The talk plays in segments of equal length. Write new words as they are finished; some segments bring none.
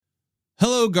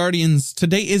Hello, Guardians.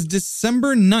 Today is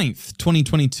December 9th,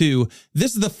 2022.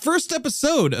 This is the first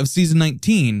episode of Season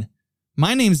 19.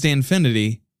 My name's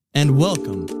Danfinity, and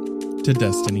welcome to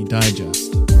Destiny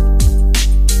Digest.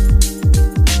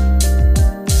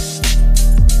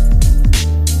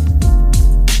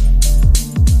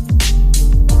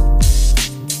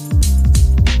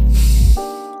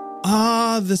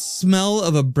 The smell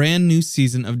of a brand new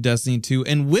season of Destiny 2,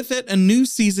 and with it, a new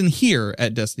season here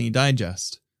at Destiny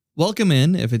Digest. Welcome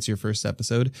in if it's your first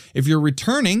episode. If you're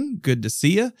returning, good to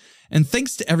see you. And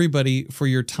thanks to everybody for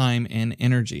your time and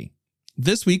energy.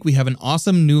 This week, we have an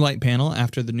awesome New Light panel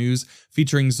after the news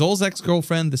featuring Xol's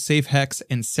ex-girlfriend, the Safe Hex,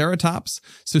 and Ceratops,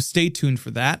 so stay tuned for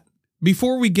that.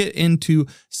 Before we get into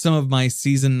some of my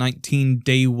Season 19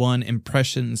 Day 1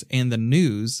 impressions and the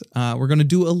news, we're going to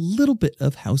do a little bit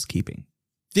of housekeeping.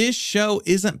 This show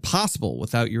isn't possible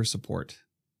without your support.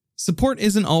 Support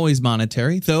isn't always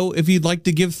monetary, though if you'd like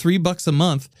to give $3 a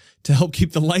month to help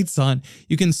keep the lights on,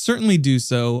 you can certainly do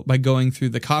so by going through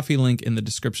the coffee link in the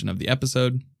description of the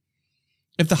episode.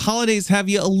 If the holidays have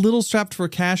you a little strapped for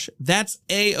cash, that's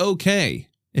A-okay.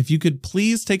 If you could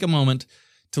please take a moment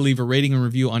to leave a rating and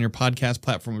review on your podcast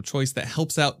platform of choice, that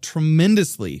helps out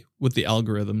tremendously with the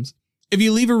algorithms. If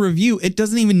you leave a review, it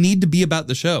doesn't even need to be about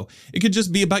the show. It could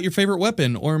just be about your favorite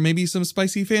weapon, or maybe some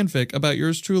spicy fanfic about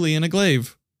yours truly in a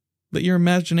glaive. Let your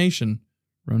imagination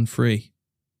run free.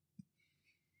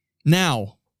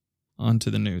 Now, on to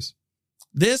the news.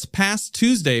 This past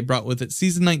Tuesday brought with it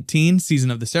Season 19, Season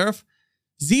of the Seraph.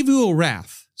 Xivu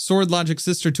Arath, Sword Logic's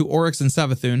sister to Oryx and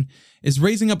Savathun, is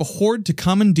raising up a horde to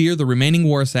commandeer the remaining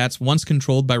Warsats once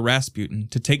controlled by Rasputin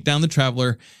to take down the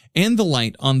Traveler and the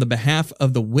Light on the behalf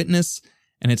of the Witness,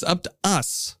 and it's up to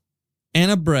us,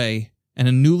 Anna Bray, and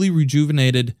a newly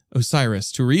rejuvenated Osiris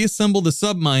to reassemble the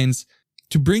submines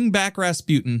to bring back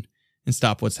Rasputin and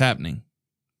stop what's happening.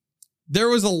 There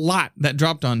was a lot that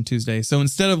dropped on Tuesday, so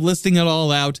instead of listing it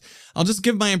all out, I'll just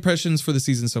give my impressions for the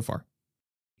season so far.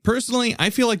 Personally,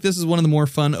 I feel like this is one of the more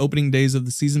fun opening days of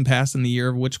the season pass in the Year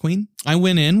of Witch Queen. I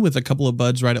went in with a couple of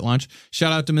buds right at launch,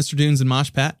 shout out to Mr. Dunes and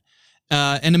Moshpat,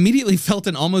 and immediately felt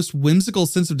an almost whimsical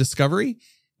sense of discovery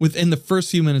within the first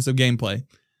few minutes of gameplay.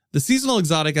 The seasonal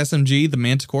exotic SMG, the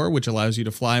Manticore, which allows you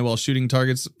to fly while shooting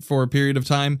targets for a period of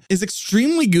time, is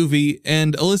extremely goofy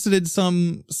and elicited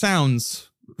some sounds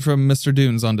from Mr.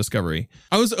 Dunes on Discovery.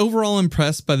 I was overall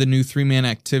impressed by the new 3-man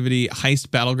activity Heist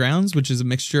Battlegrounds, which is a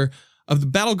mixture of the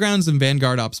Battlegrounds and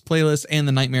Vanguard Ops playlist and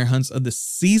the Nightmare Hunts of the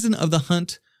Season of the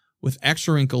Hunt with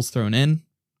extra wrinkles thrown in.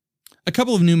 A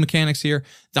couple of new mechanics here.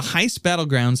 The Heist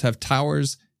Battlegrounds have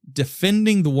towers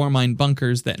defending the Warmind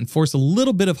bunkers that enforce a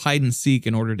little bit of hide and seek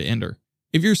in order to enter.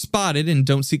 If you're spotted and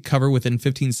don't seek cover within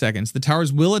 15 seconds, the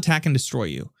towers will attack and destroy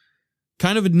you.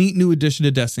 Kind of a neat new addition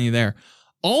to Destiny there.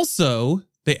 Also,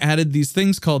 they added these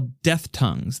things called Death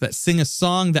Tongues that sing a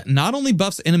song that not only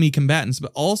buffs enemy combatants,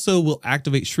 but also will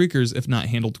activate Shriekers if not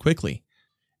handled quickly.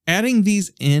 Adding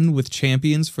these in with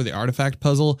champions for the artifact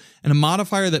puzzle and a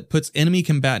modifier that puts enemy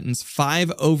combatants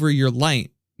 5 over your light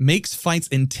makes fights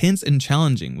intense and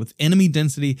challenging with enemy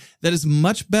density that is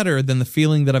much better than the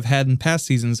feeling that I've had in past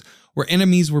seasons where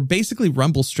enemies were basically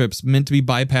rumble strips meant to be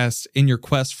bypassed in your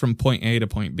quest from point A to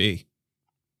point B.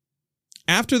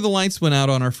 After the lights went out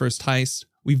on our first heist,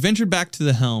 we ventured back to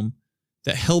the Helm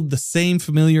that held the same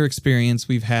familiar experience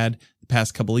we've had the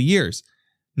past couple of years.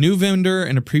 New vendor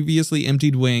and a previously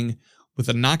emptied wing with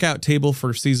a knockout table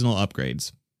for seasonal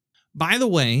upgrades. By the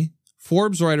way,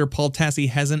 Forbes writer Paul Tassi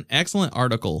has an excellent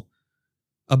article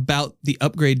about the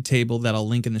upgrade table that I'll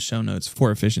link in the show notes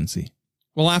for efficiency.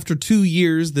 Well, after 2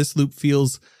 years, this loop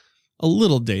feels a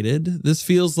little dated. This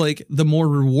feels like the more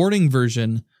rewarding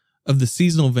version of the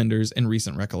seasonal vendors in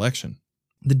recent recollection.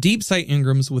 The deep sight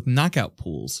Ingrams with knockout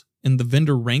pools in the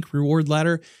vendor rank reward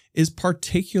ladder is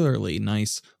particularly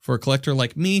nice for a collector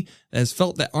like me that has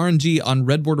felt that RNG on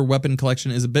Red Border weapon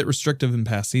collection is a bit restrictive in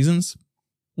past seasons.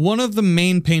 One of the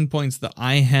main pain points that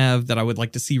I have that I would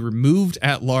like to see removed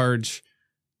at large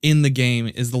in the game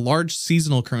is the large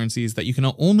seasonal currencies that you can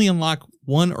only unlock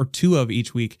 1 or 2 of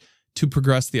each week to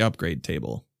progress the upgrade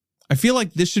table. I feel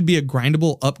like this should be a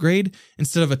grindable upgrade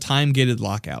instead of a time-gated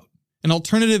lockout. An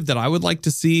alternative that I would like to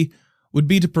see would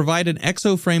be to provide an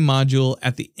exoframe module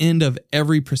at the end of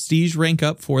every prestige rank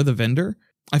up for the vendor.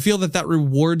 I feel that that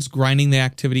rewards grinding the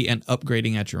activity and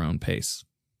upgrading at your own pace.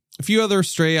 A few other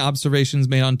stray observations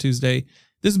made on Tuesday.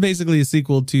 This is basically a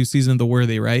sequel to Season of the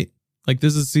Worthy, right? Like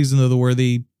this is Season of the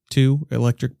Worthy 2,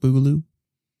 Electric Boogaloo.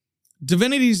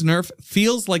 Divinity's nerf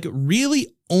feels like it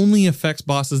really only affects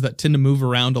bosses that tend to move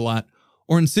around a lot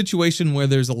or in a situation where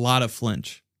there's a lot of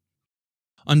flinch.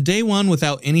 On day one,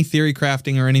 without any theory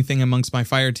crafting or anything amongst my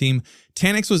fire team,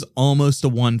 Taniks was almost a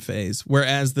one phase,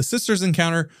 whereas the Sisters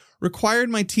encounter required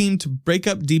my team to break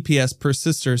up DPS per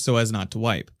sister so as not to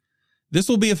wipe. This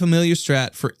will be a familiar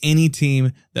strat for any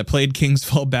team that played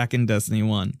Kingsfall back in Destiny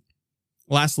 1.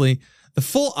 Lastly, the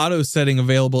full auto setting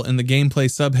available in the gameplay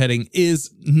subheading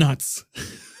is nuts.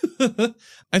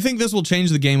 I think this will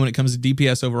change the game when it comes to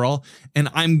DPS overall, and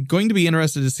I'm going to be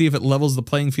interested to see if it levels the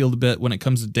playing field a bit when it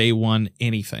comes to day one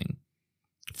anything.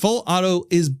 Full auto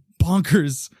is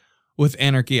bonkers with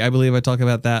Anarchy. I believe I talk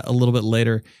about that a little bit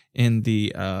later in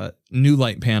the new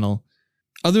light panel.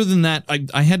 Other than that,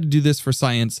 I had to do this for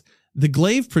science. The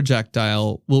glaive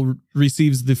projectile will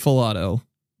receives the full auto,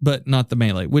 but not the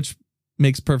melee, which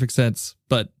makes perfect sense,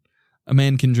 but a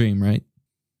man can dream, right?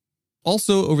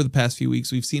 Also, over the past few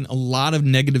weeks, we've seen a lot of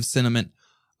negative sentiment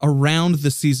around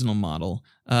the seasonal model,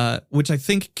 which I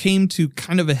think came to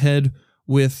kind of a head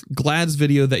with Glad's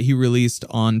video that he released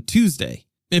on Tuesday.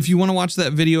 If you want to watch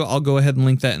that video, I'll go ahead and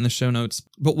link that in the show notes.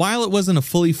 But while it wasn't a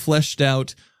fully fleshed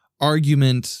out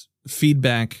argument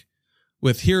feedback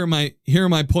with here are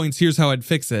my points, here's how I'd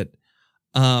fix it,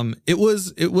 it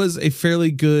was a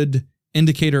fairly good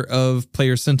indicator of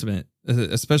player sentiment,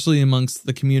 especially amongst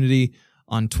the community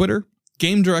on Twitter.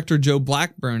 Game director Joe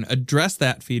Blackburn addressed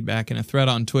that feedback in a thread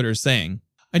on Twitter saying,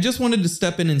 "I just wanted to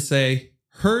step in and say,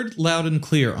 heard loud and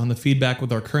clear on the feedback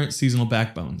with our current seasonal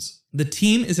backbones. The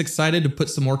team is excited to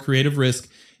put some more creative risk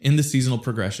in the seasonal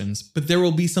progressions, but there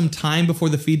will be some time before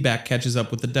the feedback catches up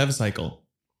with the dev cycle.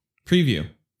 Preview.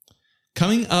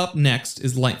 Coming up next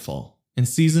is Lightfall in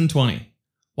Season 20.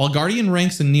 While Guardian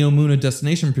ranks and Neomuna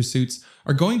destination pursuits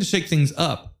are going to shake things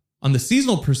up, on the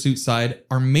seasonal pursuit side,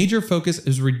 our major focus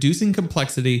is reducing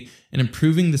complexity and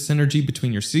improving the synergy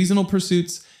between your seasonal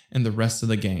pursuits and the rest of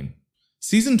the game.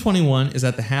 Season 21 is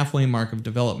at the halfway mark of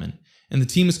development, and the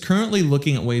team is currently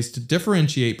looking at ways to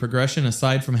differentiate progression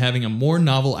aside from having a more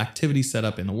novel activity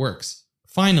setup in the works.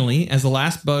 Finally, as the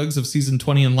last bugs of Season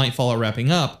 20 and Lightfall are wrapping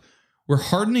up, we're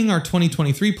hardening our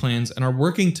 2023 plans and are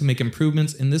working to make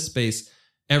improvements in this space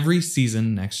every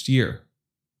season next year.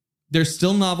 There's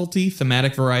still novelty,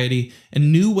 thematic variety,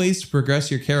 and new ways to progress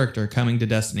your character coming to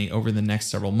Destiny over the next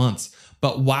several months.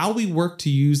 But while we work to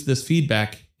use this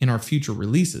feedback in our future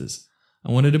releases,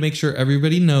 I wanted to make sure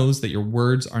everybody knows that your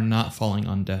words are not falling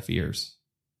on deaf ears."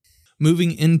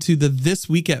 Moving into the This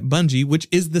Week at Bungie, which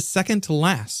is the second to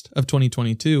last of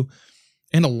 2022,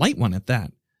 and a light one at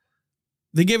that.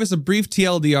 They gave us a brief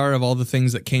TLDR of all the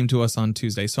things that came to us on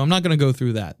Tuesday, so I'm not going to go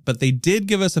through that, but they did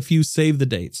give us a few save the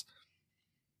dates.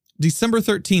 December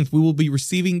 13th, we will be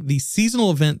receiving the seasonal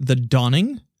event, The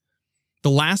Dawning. The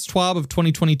last TWAB of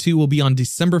 2022 will be on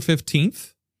December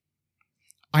 15th.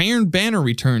 Iron Banner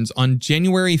returns on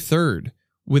January 3rd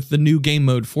with the new game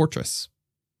mode Fortress.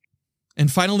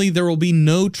 And finally, there will be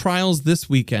no Trials this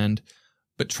weekend,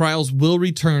 but Trials will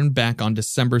return back on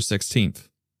December 16th.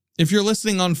 If you're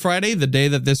listening on Friday, the day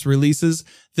that this releases,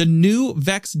 the new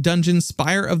Vex Dungeon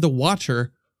Spire of the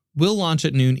Watcher will launch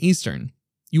at noon Eastern.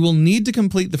 You will need to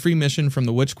complete the free mission from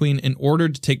the Witch Queen in order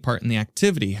to take part in the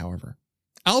activity, however.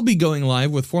 I'll be going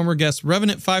live with former guests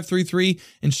Revenant533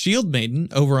 and Shield Maiden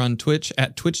over on Twitch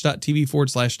at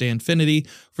twitch.tv/DayInfinity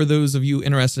for those of you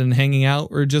interested in hanging out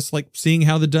or just like seeing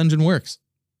how the dungeon works.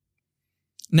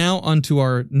 Now onto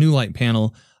our new light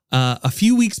panel. A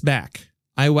few weeks back,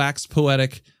 I waxed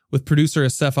poetic with producer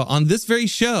Asefa on this very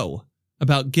show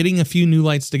about getting a few new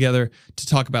lights together to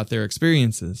talk about their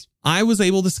experiences. I was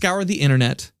able to scour the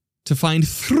internet to find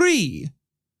 3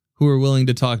 who are willing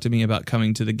to talk to me about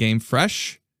coming to the game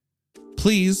fresh.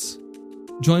 Please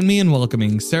join me in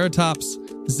welcoming Ceratops,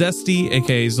 Zesty,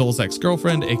 aka Zol's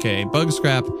ex-girlfriend, aka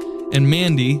Bugscrap, and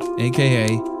Mandy, aka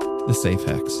the Safe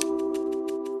Hex.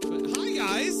 Hi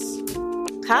guys!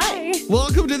 Hi!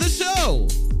 Welcome to the show!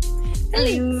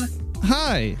 Hello!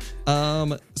 Hi.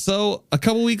 So a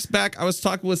couple weeks back, I was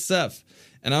talking with Seth,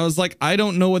 and I was like, I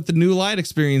don't know what the new light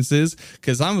experience is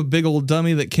because I'm a big old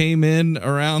dummy that came in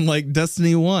around like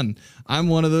Destiny 1. I'm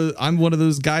one of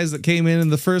those guys that came in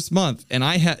the first month, and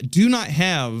I do not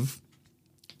have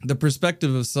the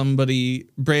perspective of somebody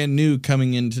brand new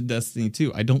coming into Destiny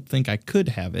 2. I don't think I could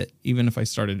have it, even if I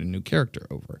started a new character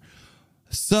over.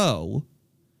 So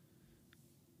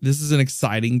this is an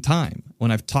exciting time. When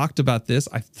I've talked about this,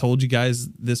 I've told you guys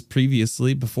this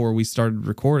previously before we started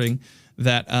recording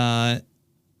that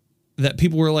that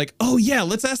people were like, oh yeah,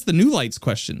 let's ask the new lights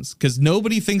questions because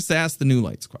nobody thinks to ask the new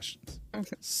lights questions.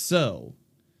 Okay. So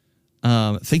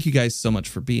thank you guys so much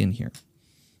for being here.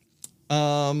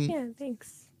 Yeah,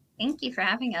 thanks. Thank you for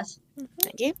having us.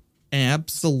 Thank you.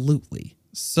 Absolutely.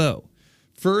 So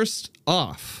first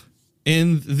off,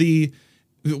 in the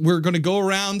we're going to go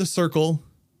around the circle.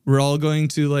 We're all going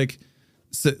to like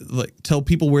tell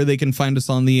people where they can find us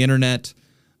on the internet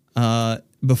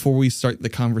before we start the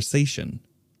conversation.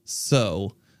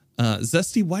 So,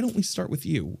 Zesty, why don't we start with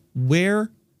you?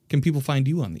 Where can people find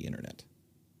you on the internet?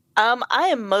 I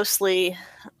am mostly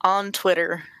on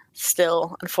Twitter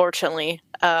still, unfortunately,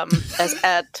 as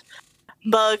at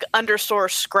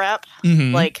bug_scrap,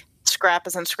 like scrap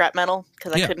as in scrap metal,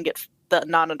 because I couldn't get the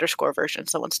non-underscore version.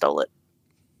 Someone stole it.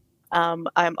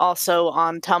 I'm also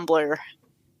on Tumblr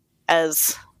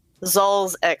as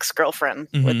Zol's ex-girlfriend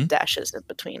with dashes in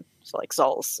between. So like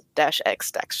Zol's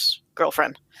 -X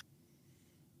girlfriend.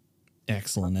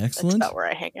 Excellent. That's about where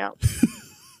I hang out.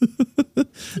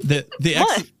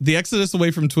 The exodus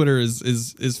away from Twitter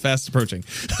is fast approaching.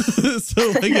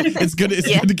 So like, it's good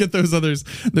to get those others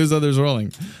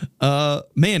rolling.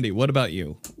 Mandy, what about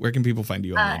you? Where can people find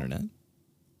you on the internet?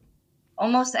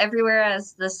 Almost everywhere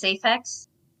as the SafeX,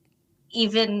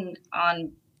 even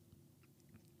on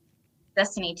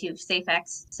Destiny 2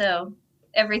 SafeX. So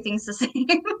everything's the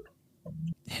same.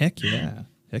 Heck yeah.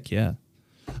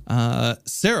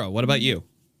 Sarah, what about you?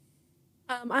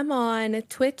 I'm on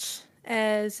Twitch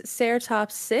as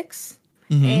Ceratops6,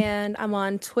 and I'm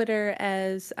on Twitter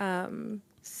as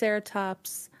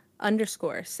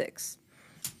Ceratops_6.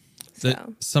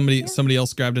 So, somebody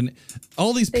else grabbed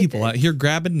all these people out here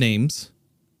grabbing names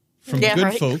from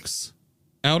good folks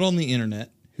out on the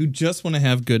internet who just want to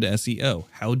have good SEO.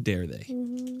 How dare they?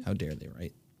 How dare they,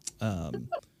 right?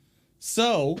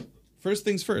 So, first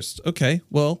things first. Okay,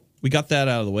 well, we got that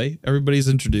out of the way. Everybody's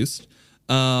introduced.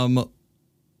 What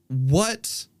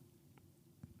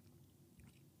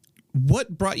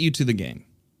brought you to the game?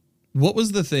 What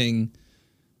was the thing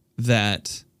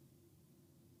that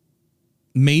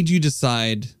made you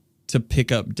decide to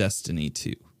pick up Destiny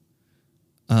 2?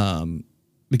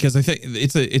 Because I think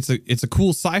it's a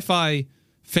cool sci-fi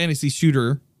fantasy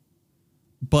shooter,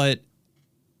 but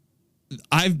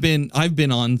I've been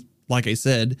on, like I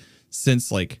said,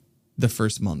 since like the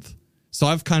first month. So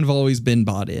I've kind of always been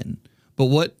bought in. But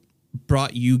what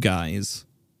brought you guys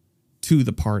to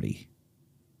the party?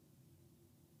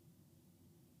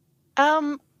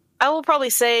 I will probably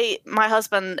say my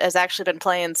husband has actually been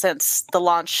playing since the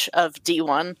launch of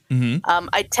D1.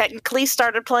 I technically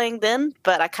started playing then,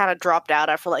 but I kind of dropped out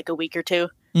after like a week or two.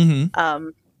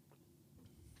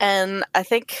 And I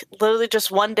think literally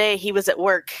just one day he was at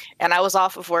work and I was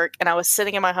off of work and I was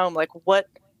sitting in my home like, what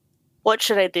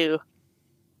should I do?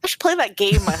 I should play that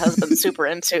game my husband's super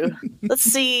into. Let's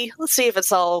see if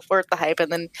it's all worth the hype.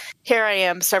 And then here I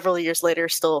am several years later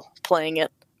still playing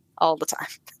it all the time.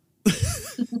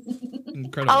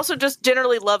 Incredible. I also just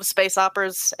generally love space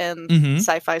operas and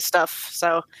sci-fi stuff,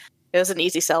 so it was an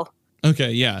easy sell.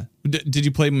 Okay, yeah. Did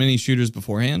you play many shooters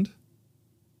beforehand?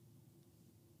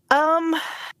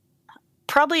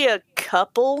 Probably a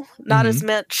couple, not as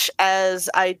much as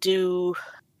I do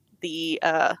the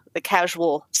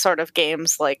casual sort of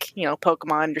games like, you know,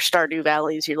 Pokemon, your Stardew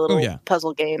Valleys, your little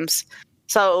puzzle games.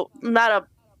 So not a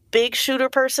big shooter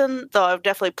person, though I've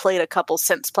definitely played a couple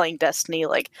since playing Destiny.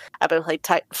 Like I've been playing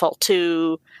Titanfall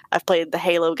 2. I've played the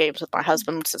Halo games with my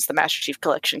husband since the Master Chief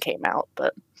Collection came out.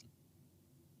 But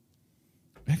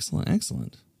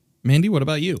excellent. Mandy, what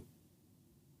about you?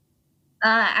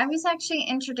 I was actually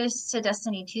introduced to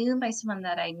Destiny 2 by someone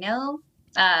that I know.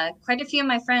 Quite a few of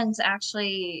my friends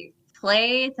actually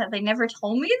play that they never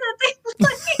told me that they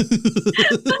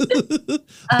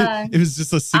play. It was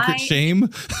just a secret shame.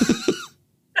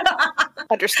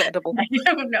 Understandable. I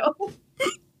don't know.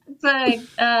 But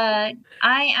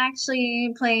I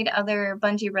actually played other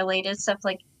Bungie related stuff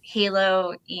like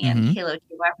Halo and Halo 2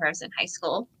 whenever I was in high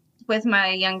school with my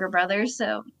younger brother,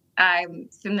 so I'm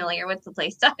familiar with the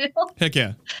playstyle. Heck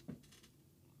yeah.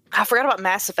 I forgot about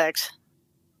Mass Effect.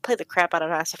 Played the crap out of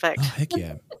Mass Effect. Oh, heck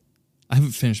yeah. I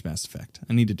haven't finished Mass Effect.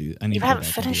 You haven't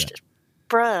finished it?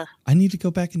 Bruh. I'll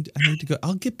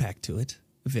get back to it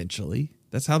eventually.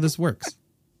 That's how this works.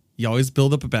 You always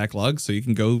build up a backlog so you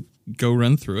can go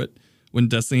run through it when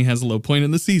Destiny has a low point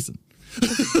in the season.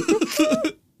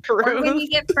 Or when you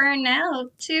get burned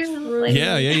out, too. Like,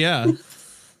 yeah.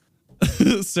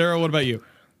 Sarah, what about you?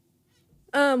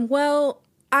 Well,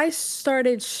 I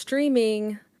started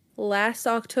streaming last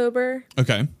October.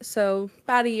 Okay. So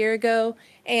about a year ago,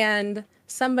 and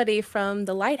somebody from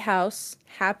the Lighthouse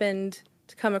happened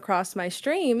to come across my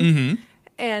stream,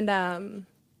 and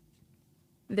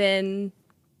then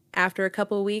after a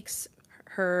couple of weeks,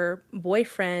 her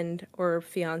boyfriend or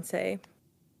fiance,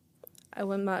 I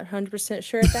was not 100%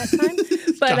 sure at that time,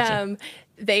 but gotcha.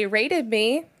 They rated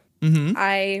me.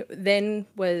 I then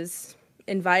was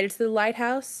invited to the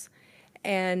Lighthouse,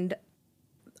 and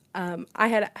I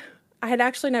had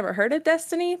actually never heard of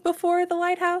Destiny before the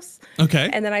Lighthouse. Okay.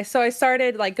 And then I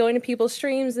started like going to people's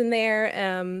streams in there,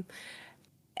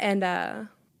 and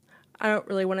I don't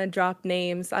really want to drop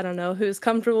names. I don't know who's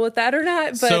comfortable with that or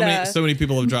not. But so many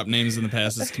people have dropped names in the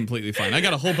past. It's completely fine. I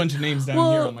got a whole bunch of names down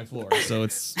here on my floor, so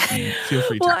it's feel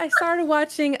free to. Well, I started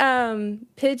watching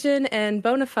Pigeon and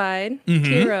Bonafide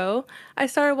Hero. I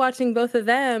started watching both of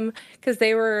them because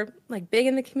they were like big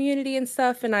in the community and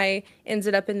stuff, and I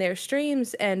ended up in their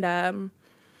streams, and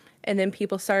then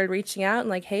people started reaching out and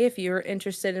like, hey, if you're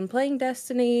interested in playing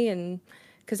Destiny, and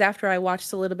because after I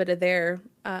watched a little bit of their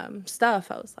stuff,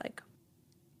 I was like,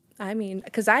 I mean,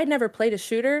 because I had never played a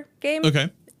shooter game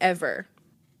ever.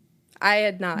 I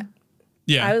had not.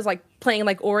 Yeah. I was like playing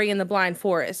like Ori and the Blind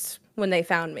Forest when they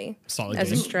found me. Solid as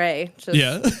game. A stray.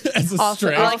 As a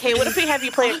stray. Like, hey, what if we have you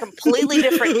play a completely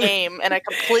different game and a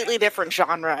completely different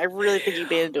genre? I really think you'd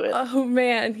be into it. Oh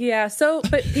man, yeah. So,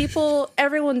 but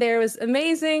everyone there was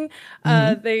amazing.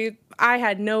 I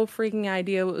had no freaking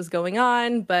idea what was going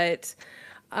on, but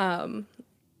I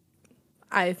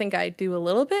think I do a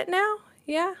little bit now.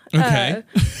 Yeah. Okay.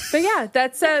 But yeah,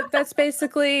 that's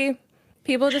basically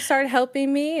people just started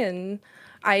helping me, and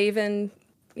I even,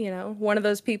 one of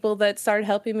those people that started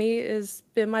helping me has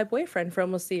been my boyfriend for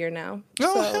almost a year now.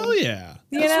 Oh, so, hell yeah.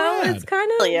 It's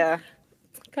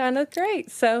kind of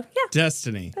great. So yeah.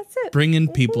 Destiny. That's it. Bringing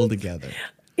people together.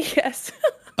 Yes.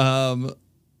 So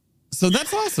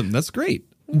that's awesome. That's great.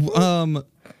 My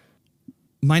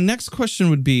next question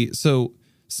would be, so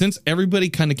since everybody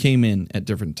kind of came in at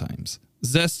different times,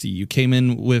 Zesty, you came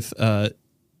in with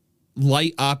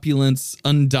light opulence,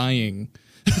 undying.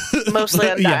 Mostly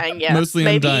undying, yeah. Mostly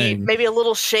undying. Maybe a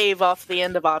little shave off the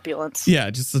end of opulence. Yeah,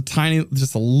 just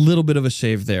a little bit of a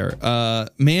shave there.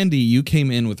 Mandy, you came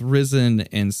in with Risen,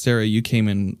 and Sarah, you came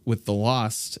in with The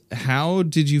Lost. How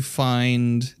did you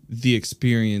find the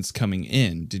experience coming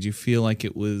in? Did you feel like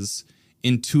it was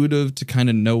intuitive to kind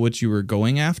of know what you were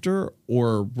going after,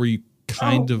 or were you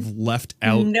kind of left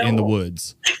out in the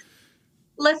woods?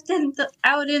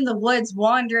 Out in the woods,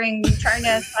 wandering, trying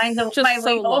to find my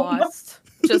way home. Lost.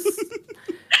 Just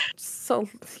so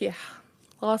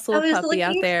lost little puppy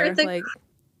out there,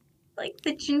 like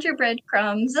the gingerbread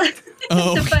crumbs to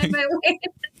find my way.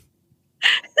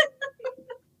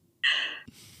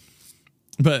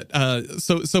 But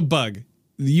so Bug,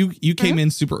 you came in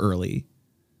super early.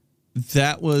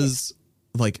 That was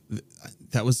was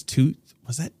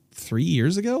 3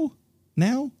 years ago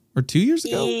now? Or 2 years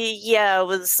ago? Yeah, it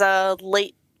was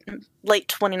late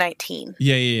 2019.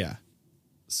 Yeah.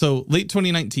 So late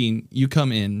 2019, you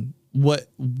come in. What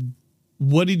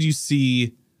did you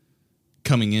see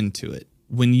coming into it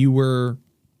when you were?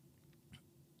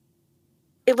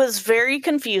 It was very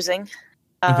confusing.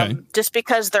 Just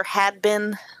because there had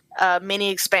been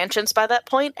many expansions by that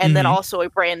point, and then also a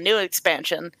brand new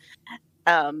expansion.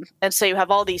 And so you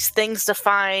have all these things to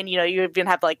find, you even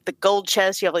have like the gold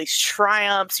chest, you have all these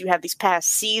triumphs, you have these past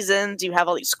seasons, you have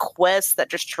all these quests that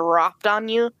just dropped on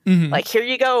you. Like, here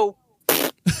you go.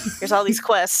 Here's all these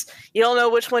quests. You don't know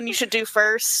which one you should do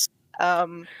first.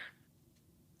 And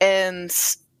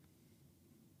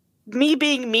me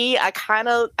being me, I kind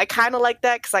of like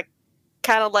that, because I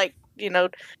kind of like,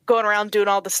 going around doing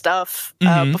all the stuff.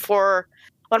 Before,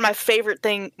 one of my favorite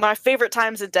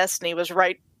times in Destiny was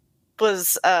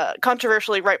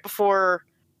controversially right before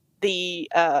the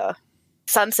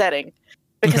sun setting,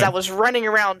 because I was running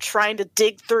around trying to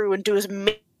dig through and do as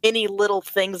many little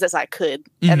things as I could,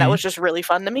 and that was just really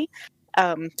fun to me.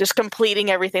 Just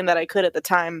completing everything that I could at the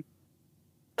time.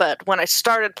 But when I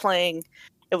started playing,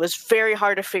 it was very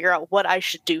hard to figure out what I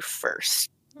should do first.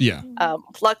 Yeah.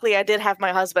 Luckily, I did have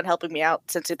my husband helping me out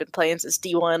since he'd been playing since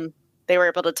D1. They were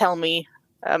able to tell me.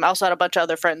 I also had a bunch of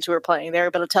other friends who were playing. They were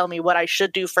able to tell me what I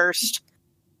should do first.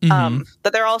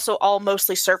 But they're also all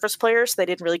mostly surface players. They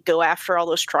didn't really go after all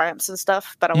those triumphs and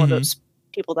stuff. But I'm one of those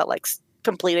people that likes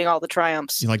completing all the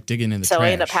triumphs. You like digging in the trash. So I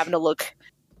end up having to look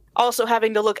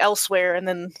elsewhere, and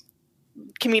then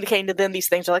communicating to them these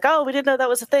things. They're like, oh, we didn't know that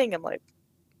was a thing. I'm like,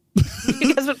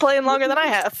 you guys been playing longer than I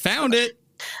have. Found it.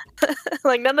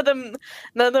 Like none of them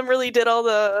really did all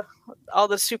the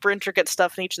super intricate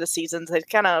stuff in each of the seasons.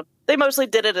 They mostly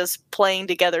did it as playing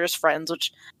together as friends,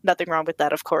 which nothing wrong with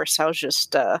that, of course. I was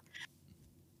just at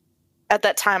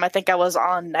that time I think I was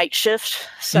on night shift,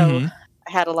 so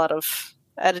I had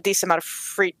a decent amount of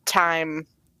free time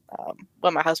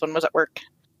when my husband was at work.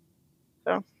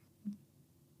 So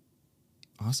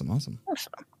awesome.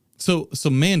 So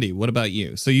Mandy, what about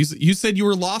you? So you said you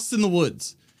were lost in the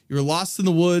woods. You were lost in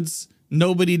the woods,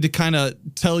 nobody to kind of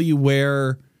tell you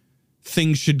where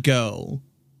things should go.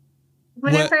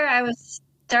 Whenever I was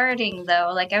starting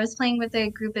though. Like I was playing with a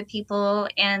group of people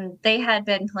and they had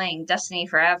been playing Destiny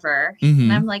forever. Mm-hmm.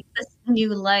 And I'm like, this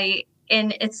new light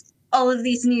and it's all of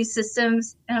these new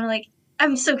systems. And I'm like,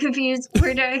 I'm so confused.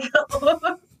 Where do I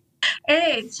go? And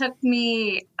it took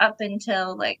me up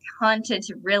until like Haunted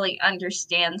to really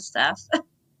understand stuff.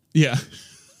 Yeah.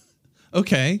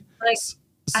 Okay. Like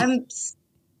I'm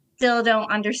still don't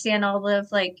understand all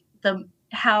of like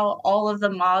how all of the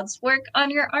mods work on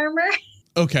your armor.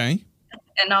 Okay.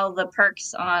 And all the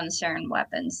perks on certain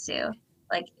weapons too.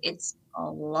 Like it's a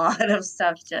lot of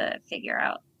stuff to figure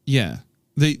out. Yeah.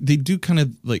 They do kind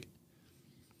of like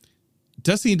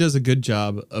Destiny does a good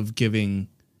job of giving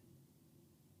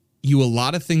you a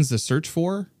lot of things to search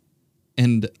for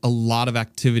and a lot of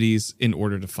activities in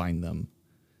order to find them.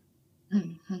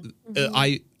 Mm-hmm.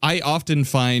 I often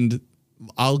find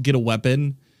I'll get a weapon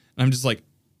and I'm just like,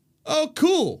 oh,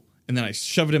 cool. And then I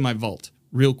shove it in my vault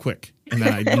real quick. And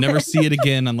then I never see it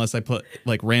again unless I put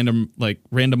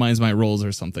randomize my rolls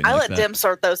or something. I like let Dim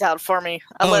sort those out for me.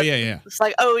 Yeah. It's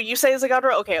like, oh, you say it's a god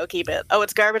roll? Okay, I'll keep it. Oh,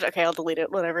 it's garbage? Okay, I'll delete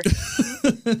it. Whatever.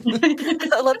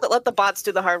 let the bots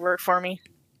do the hard work for me.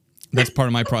 That's part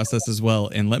of my process as well.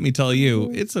 And let me tell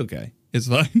you, it's okay. It's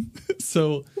fine.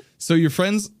 So your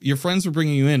friends were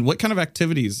bringing you in. What kind of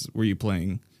activities were you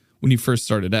playing when you first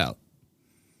started out?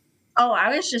 Oh,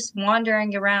 I was just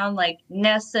wandering around like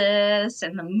Nessus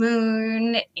and the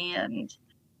Moon and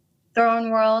Throne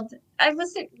World. I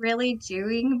wasn't really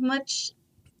doing much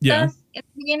stuff in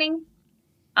the beginning.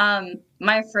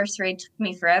 My first raid took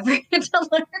me forever to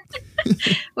learn,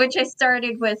 which I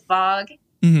started with Vogue.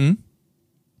 Mm-hmm.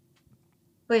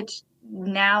 Which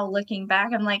now looking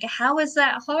back, I'm like, how is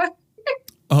that hard?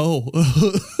 Oh,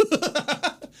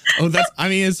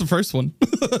 it's the first one.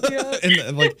 Yeah.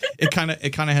 And like it kind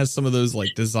of has some of those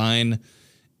like design,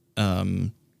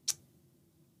 those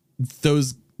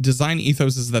design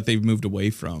ethoses that they've moved away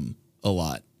from a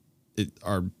lot. It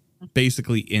are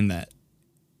basically in that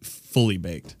fully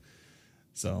baked.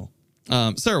 So,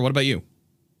 Sarah, what about you?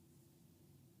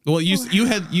 Well, you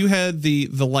had the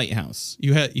lighthouse.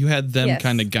 You had them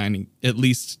kind of guiding, at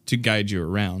least to guide you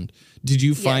around. Did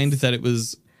you find that it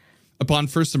was, upon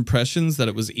first impressions, that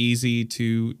it was easy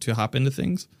to hop into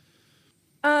things?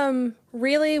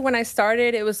 Really, when I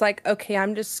started, it was like, okay,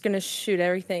 I'm just gonna shoot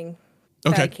everything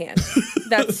that I can.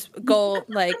 That's goal.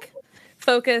 Like,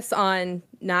 focus on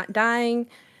not dying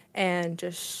and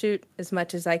just shoot as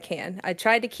much as I can. I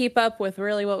tried to keep up with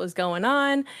really what was going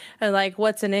on, and like,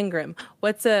 what's an Engram?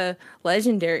 What's a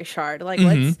legendary shard? Like,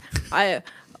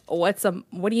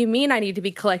 what do you mean I need to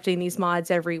be collecting these mods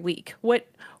every week? What,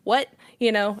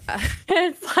 you know,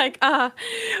 it's like,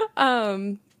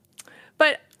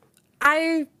 but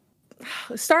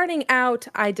starting out,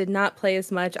 I did not play as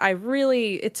much.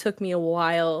 It took me a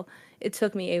while. It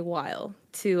took me a while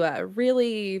to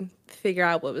really figure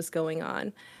out what was going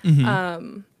on,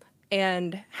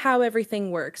 and how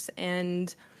everything works.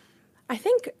 And I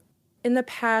think in the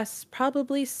past,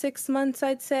 probably 6 months,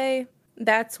 I'd say,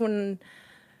 that's when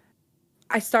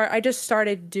I just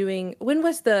started doing, when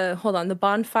was the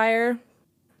bonfire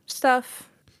stuff?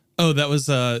 Oh, that was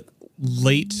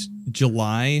late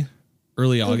July,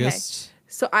 early August. Okay.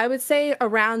 So I would say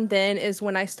around then is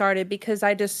when I started, because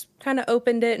I just kind of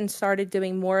opened it and started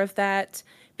doing more of that,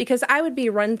 because I would be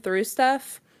run through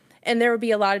stuff and there would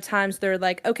be a lot of times they're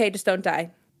like, okay, just don't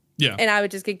die. Yeah. And I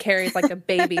would just get carried like a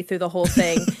baby through the whole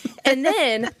thing. And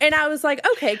I was like,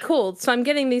 okay, cool. So I'm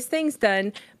getting these things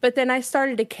done. But then I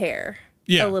started to care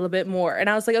a little bit more. And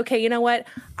I was like, okay, you know what?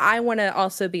 I want to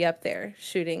also be up there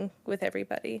shooting with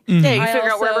everybody. Mm-hmm. Yeah, you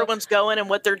figure out where everyone's going and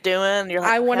what they're doing. And you're like,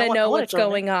 I want to know what's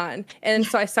going on. And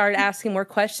so I started asking more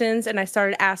questions, and I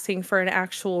started asking for an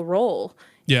actual role.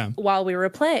 Yeah. While we were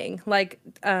playing, like,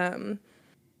 and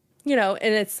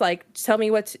it's like, tell me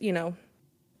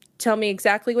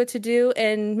exactly what to do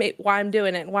and why I'm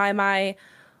doing it. Why am I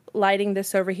lighting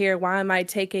this over here? Why am I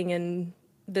taking in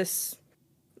this,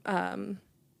 why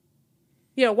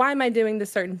am I doing the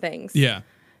certain things? Yeah.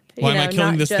 Why am I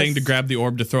killing this thing to grab the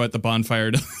orb to throw at the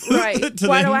bonfire? Right.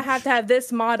 Why do I have to have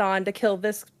this mod on to kill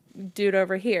this dude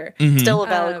over here? Mm-hmm. Still a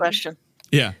valid question.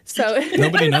 Yeah. So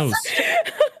nobody knows.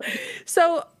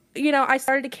 So, I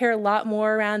started to care a lot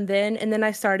more around then. And then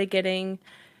I started getting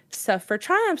stuff for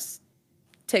Triumphs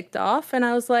ticked off. And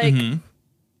I was like,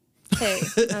 hey,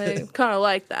 I kind of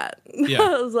like that. Yeah.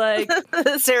 I was like,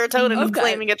 serotonin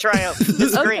claiming a triumph.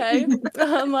 It's great.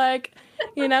 I'm like,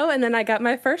 and then I got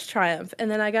my first triumph, and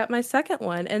then I got my second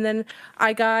one, and then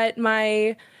I got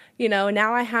my,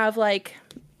 now I have like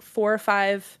 4 or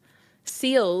 5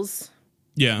 seals.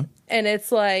 Yeah. And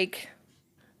it's like,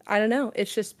 I don't know.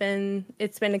 It's been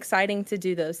exciting to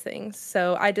do those things.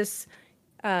 So I just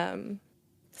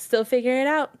still figuring it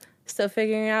out. Still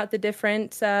figuring out the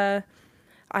different. I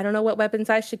don't know what weapons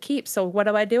I should keep. So what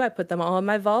do? I put them all in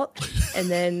my vault, and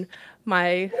then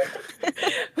the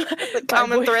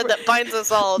common thread that binds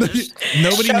us all.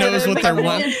 Nobody knows what they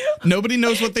want. Nobody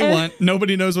knows what they want.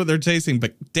 Nobody knows what they're chasing.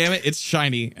 But damn it, it's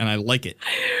shiny, and I like it.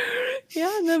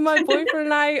 Yeah, and then my boyfriend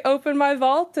and I open my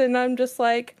vault, and I'm just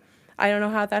like, I don't know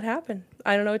how that happened.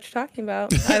 I don't know what you're talking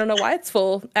about. I don't know why it's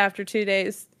full after 2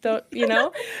 days. Don't you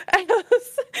know?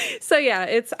 So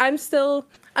yeah,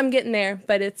 I'm getting there,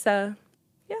 but it's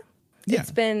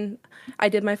it's been. I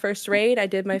did my first raid. I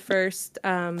did my first.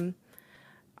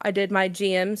 I did my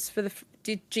GMs for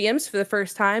the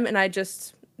first time, and I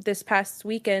just this past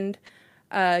weekend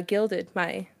gilded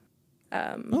my.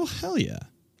 Oh hell yeah!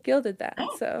 Gilded that.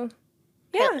 So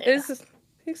yeah, it was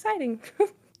exciting.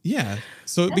 Yeah.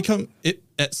 So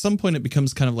at some point it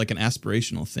becomes kind of like an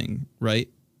aspirational thing, right?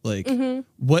 Like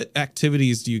what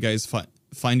activities do you guys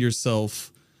find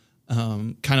yourself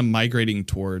kind of migrating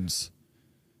towards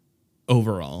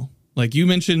overall? Like you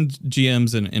mentioned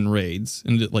GMs and raids,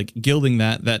 and like gilding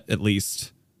that at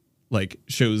least like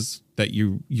shows that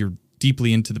you're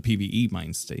deeply into the PvE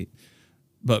mind state.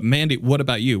 But Mandy, what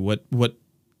about you? What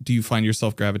do you find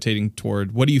yourself gravitating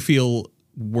toward? What do you feel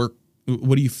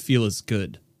is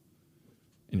good?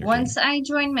 Once I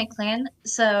joined my clan,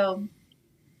 so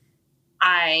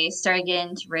I started getting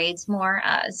into raids more.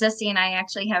 Zesty and I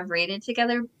actually have raided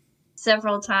together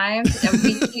several times.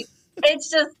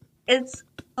 It's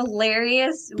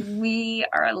hilarious. We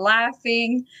are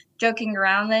laughing, joking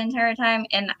around the entire time.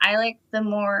 And I like the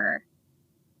more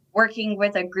working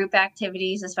with a group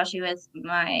activities, especially with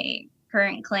my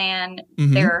current clan.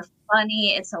 They're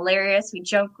funny. It's hilarious. We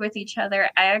joke with each other.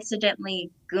 I accidentally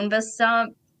Goomba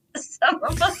stomped some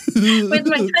of us with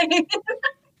my clan.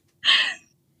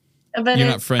 But you're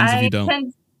not friends if you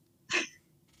don't.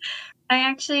 I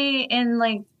actually, in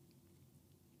like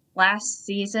last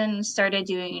season, started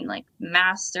doing like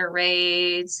master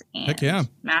raids and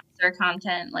master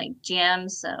content like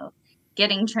GMs. So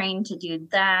getting trained to do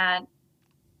that.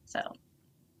 So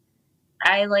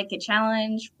I like a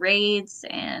challenge, raids,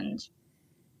 and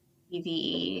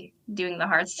PvE, doing the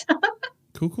hard stuff.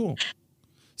 Cool.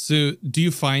 So do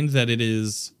you find that it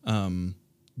is, do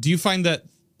you find that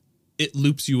it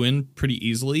loops you in pretty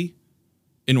easily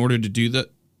in order to do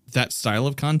that style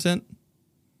of content?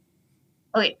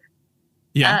 Oh,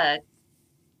 yeah.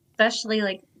 Especially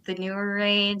like the newer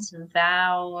raids,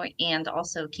 VOW, and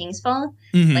also Kingsfall.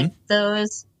 Like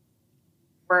those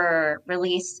were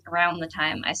released around the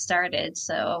time I started,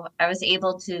 so I was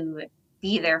able to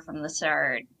be there from the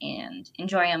start and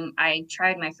enjoy them. I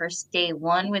tried my first day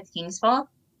one with Kingsfall.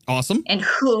 Awesome. And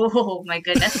oh my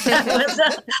goodness, that was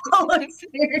a whole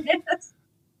experience.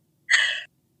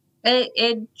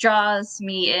 It draws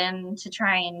me in to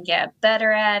try and get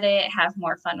better at it, have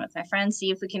more fun with my friends, see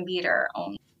if we can beat our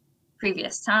own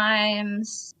previous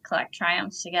times, collect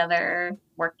triumphs together,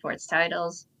 work towards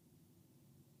titles.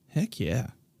 Heck yeah.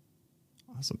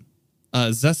 Awesome.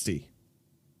 Zesty,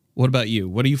 what about you?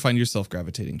 What do you find yourself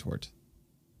gravitating toward?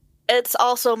 It's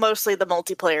also mostly the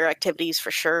multiplayer activities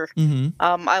for sure.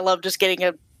 I love just getting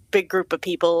a big group of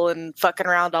people and fucking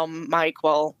around on mic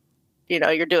while,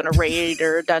 you're doing a raid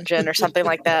or a dungeon or something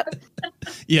like that.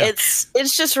 Yeah.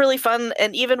 It's just really fun.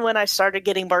 And even when I started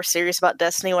getting more serious about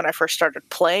Destiny, when I first started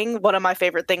playing, one of my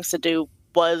favorite things to do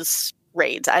was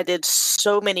raids. I did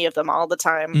so many of them all the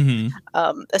time.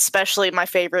 Especially my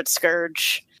favorite,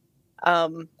 Scourge.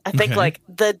 I think like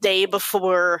the day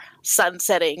before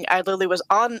sunsetting, I literally was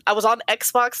on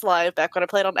Xbox Live back when I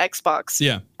played on Xbox.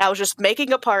 Yeah. I was just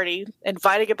making a party,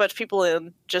 inviting a bunch of people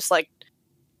in, just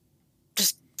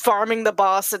farming the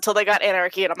boss until they got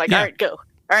anarchy, and I'm like, all right, go. All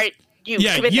right, you're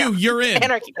in.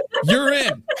 Anarchy. You're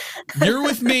in. You're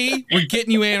with me. We're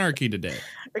getting you anarchy today.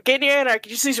 We're getting you anarchy.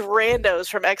 Just these randos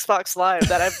from Xbox Live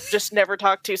that I've just never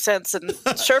talked to since, and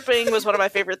chirping was one of my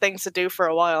favorite things to do for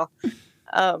a while.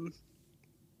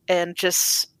 And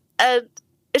just,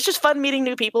 it's just fun meeting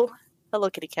new people. Hello,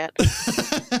 kitty cat. She's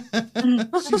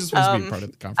just supposed to be part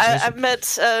of the conversation. I've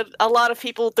met a lot of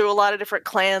people through a lot of different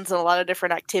clans and a lot of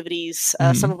different activities,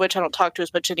 some of which I don't talk to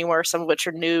as much anymore, some of which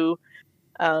are new.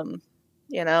 I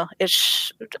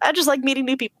just like meeting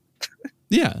new people.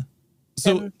 Yeah.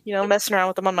 So, and, messing around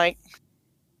with them on mic.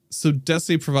 So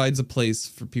Destiny provides a place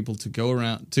for people to go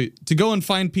around, to go and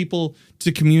find people,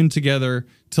 to commune together,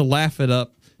 to laugh it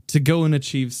up, to go and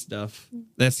achieve stuff.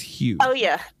 That's huge. Oh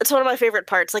yeah, it's one of my favorite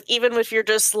parts. Like even if you're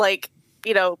just like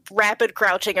rapid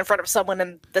crouching in front of someone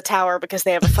in the tower because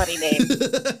they have a funny name.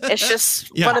 It's just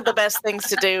one of the best things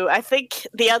to do. I think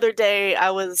the other day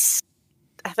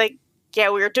we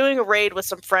were doing a raid with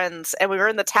some friends, and we were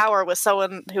in the tower with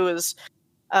someone who was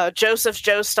Joseph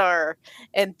Joestar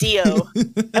and Dio,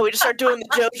 and we just started doing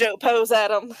the JoJo pose at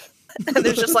them. And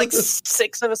there's just like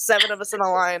 7 of us in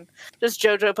a line, just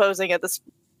JoJo posing at this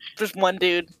just one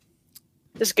dude.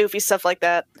 Just goofy stuff like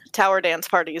that. Tower dance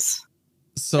parties.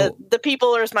 So the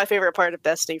people is my favorite part of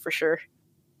Destiny for sure.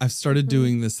 I've started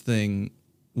doing this thing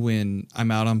when I'm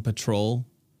out on patrol.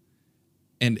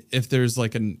 And if there's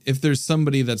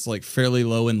somebody that's like fairly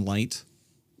low in light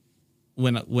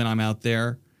when I'm out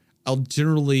there, I'll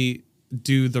generally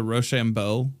do the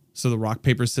Rochambeau, so the rock,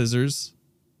 paper, scissors,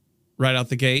 right out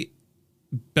the gate.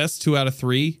 Best 2 out of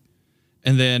 3.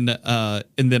 And then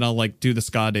I'll like do the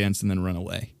ska dance and then run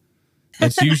away.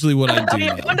 That's usually what I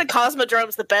do. Going to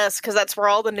Cosmodrome's the best because that's where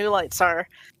all the new lights are.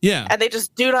 Yeah. And they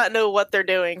just do not know what they're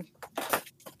doing.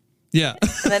 Yeah.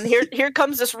 And then here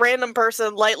comes this random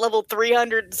person, light level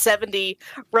 370,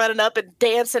 running up and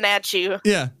dancing at you.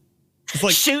 Yeah. It's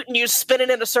like shooting you, spinning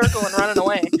in a circle and running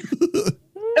away.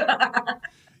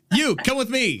 You come with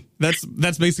me. That's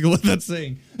basically what that's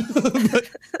saying. But,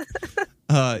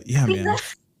 yeah, man.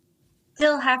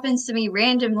 Still happens to me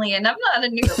randomly, and I'm not a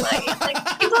new light.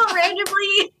 Like people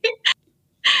randomly,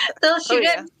 they'll shoot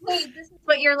at me. Wait, this is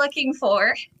what you're looking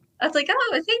for. I was like,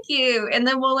 oh, thank you. And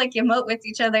then we'll like emote with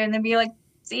each other and then be like,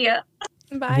 see ya.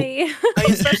 Bye.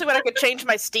 Especially when I could change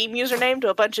my Steam username to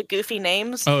a bunch of goofy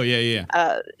names. Oh, yeah.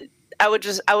 I would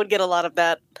get a lot of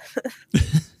that.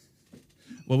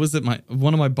 What was it?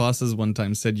 One of my bosses one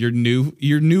time said, you're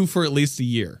new for at least a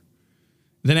year.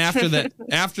 Then after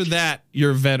that,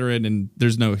 you're a veteran and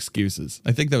there's no excuses.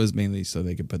 I think that was mainly so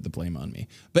they could put the blame on me.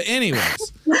 But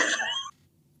anyways.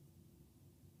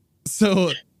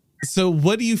 So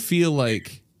what do you feel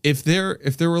like if there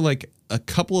were like a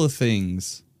couple of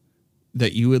things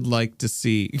that you would like to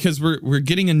see, because we're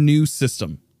getting a new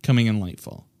system coming in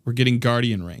Lightfall. We're getting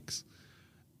Guardian ranks.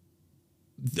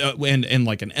 And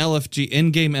like an LFG,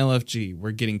 in-game LFG.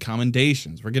 We're getting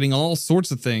commendations. We're getting all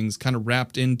sorts of things kind of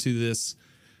wrapped into this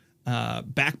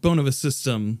backbone of a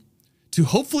system to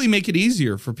hopefully make it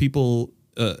easier for people,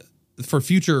 for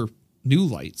future new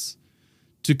lights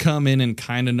to come in and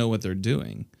kind of know what they're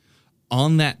doing.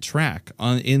 On that track,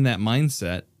 in that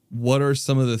mindset, what are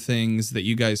some of the things that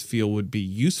you guys feel would be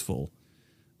useful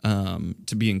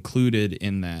to be included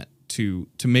in that to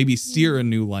maybe steer a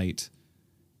new light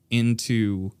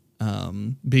into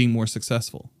being more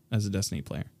successful as a Destiny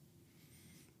player?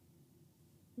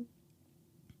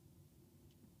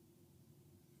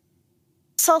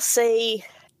 So I'll say,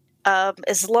 I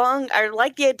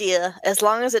like the idea, as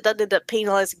long as it doesn't end up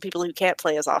penalizing people who can't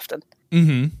play as often.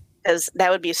 Mm-hmm. Because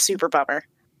that would be a super bummer.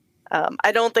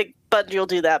 I don't think Bungie will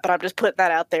do that, but I'm just putting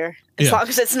that out there. As long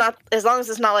as it's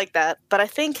not like that. But I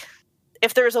think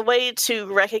if there's a way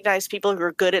to recognize people who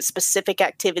are good at specific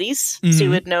activities, so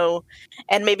you would know,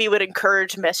 and maybe would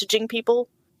encourage messaging people.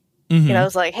 Mm-hmm.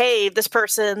 It's like, hey, this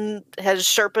person has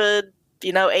Sherpa'd,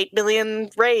 8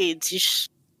 million raids.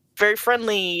 Very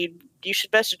friendly. You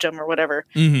should message them or whatever.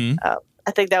 Mm-hmm.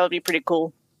 I think that would be pretty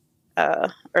cool.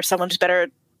 Or someone's better at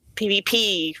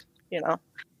PvP,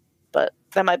 but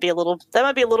that might be a little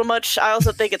much. I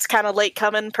also think it's kind of late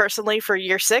coming personally for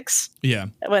year 6. Yeah.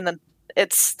 When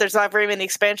there's not very many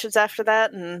expansions after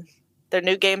that, and there are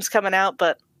new games coming out,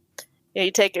 but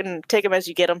you take them as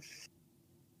you get them.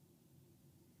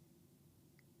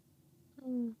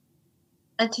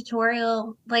 A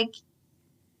tutorial, like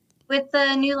with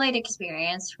the New Light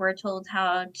experience, we're told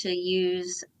how to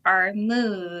use our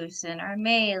moves and our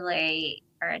melee,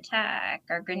 our attack,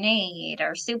 our grenade,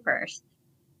 our supers.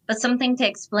 But something to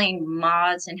explain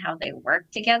mods and how they work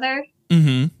together.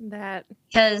 Mm-hmm. That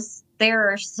because there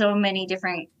are so many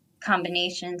different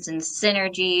combinations and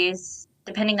synergies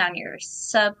depending on your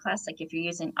subclass. Like if you're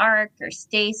using Arc or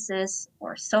Stasis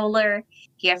or Solar,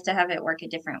 you have to have it work a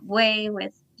different way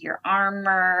with your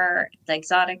armor, the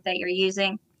exotic that you're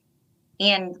using,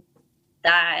 and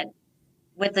that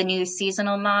with the new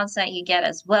seasonal mods that you get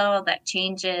as well, that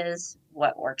changes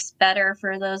what works better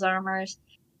for those armors.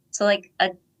 So like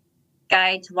a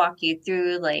guide to walk you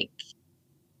through, like,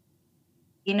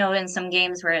 in some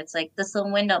games where it's like this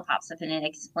little window pops up and it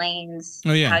explains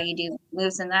how you do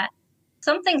moves and that.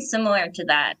 Something similar to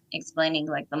that, explaining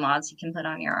like the mods you can put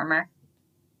on your armor.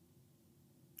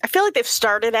 I feel like they've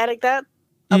started adding that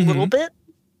a little bit,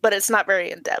 but it's not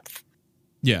very in depth.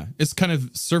 Yeah, it's kind of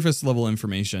surface level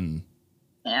information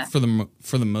for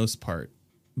the most part.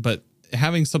 But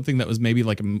having something that was maybe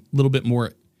like a little bit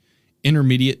more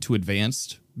intermediate to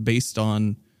advanced based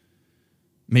on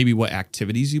maybe what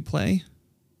activities you play.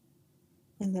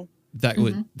 Mm-hmm. That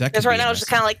could because right now it's just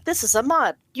kind of like, this is a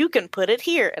mod, you can put it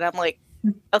here, and I'm like,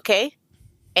 okay,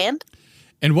 and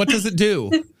what does it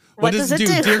do? What does it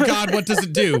do? Dear God, what does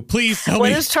it do? Please tell me.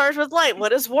 What is Charged with Light?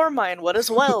 What is Warmind? What is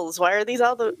Wells? Why are these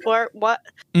all the what?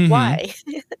 Mm-hmm. Why?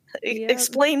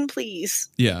 Explain, please.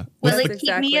 Yeah. Will it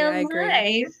keep me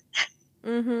alive?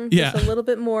 Mm-hmm. Yeah. Just a little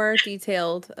bit more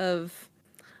detailed of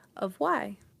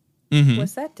why. Mm-hmm.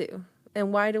 What's that do?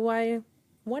 And why do I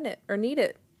want it or need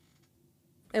it?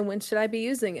 And when should I be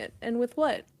using it? And with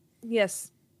what?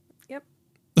 Yes. Yep.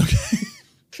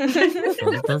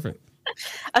 Okay. Perfect.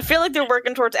 I feel like they're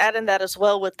working towards adding that as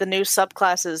well with the new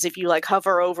subclasses. If you like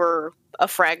hover over a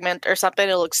fragment or something,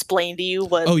 it'll explain to you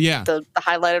what the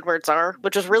highlighted words are,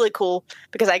 which is really cool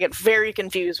because I get very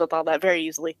confused with all that very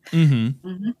easily. Mm-hmm.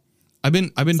 Mm-hmm. I've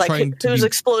been it's trying to who's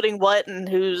exploding what and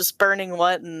who's burning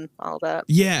what and all that.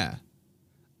 Yeah.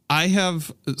 I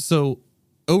have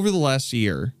over the last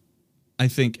year, I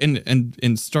think, and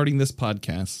in starting this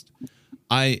podcast,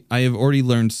 I have already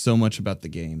learned so much about the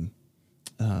game.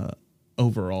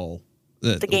 Overall,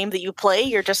 the game that you play,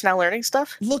 you're just now learning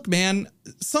stuff. Look, man,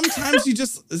 sometimes you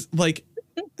just like.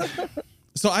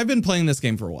 So I've been playing this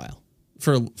game for a while,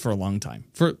 for a long time,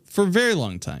 for a very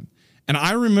long time, and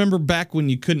I remember back when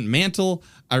you couldn't mantle.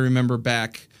 I remember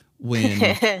back when,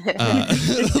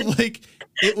 like,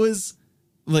 it was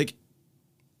like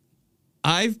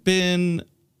I've been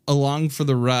along for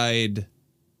the ride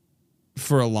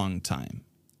for a long time,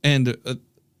 and.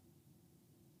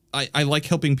 I like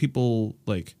helping people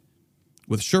like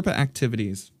with Sherpa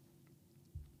activities,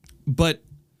 but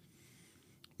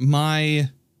I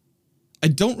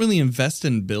don't really invest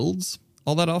in builds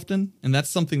all that often, and that's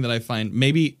something that I find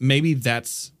maybe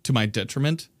that's to my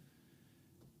detriment,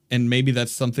 and maybe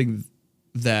that's something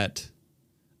that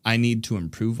I need to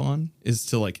improve on, is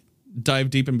to like dive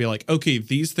deep and be like, okay,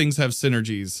 these things have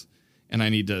synergies, and I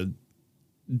need to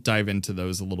dive into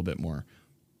those a little bit more.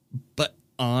 But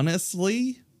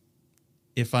honestly,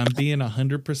 if I'm being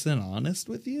 100% honest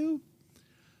with you,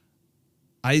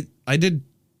 I did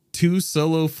 2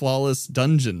 solo flawless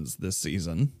dungeons this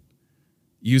season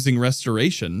using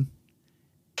restoration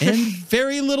and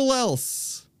very little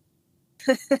else.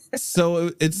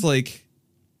 So it's like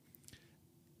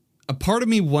a part of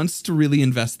me wants to really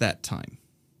invest that time,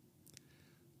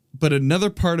 but another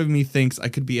part of me thinks I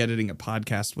could be editing a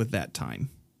podcast with that time.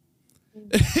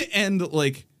 And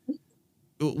like,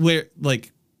 where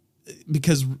like,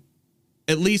 because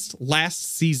at least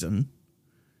last season,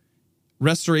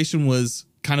 restoration was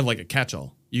kind of like a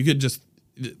catch-all. You could just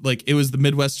like, it was the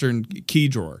Midwestern key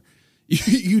drawer.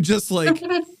 You just like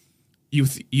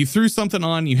you threw something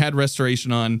on, you had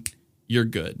restoration on, you're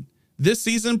good. This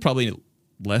season probably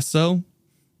less so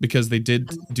because they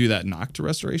did do that knock to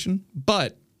restoration,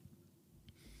 but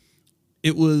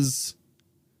it was.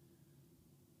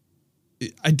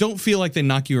 I don't feel like they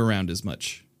knock you around as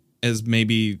much as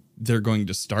maybe they're going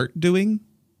to start doing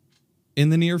in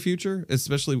the near future,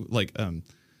 especially like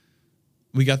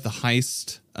we got the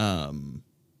heist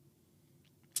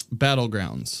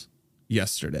battlegrounds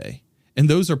yesterday, and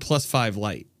those are +5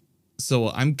 light. So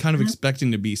I'm kind of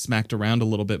expecting to be smacked around a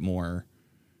little bit more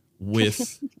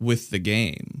with the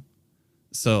game.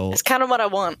 So it's kind of what I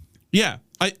want. Yeah,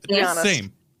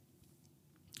 same.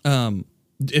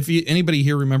 If anybody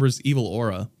here remembers Evil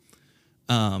Aura,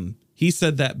 he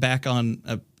said that back on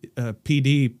a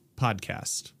PD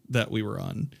podcast that we were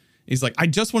on. He's like, I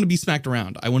just want to be smacked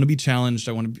around. I want to be challenged.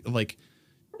 I want to be like,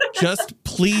 just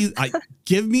please,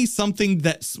 give me something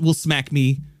that will smack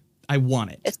me. I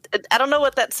want it. I don't know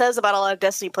what that says about a lot of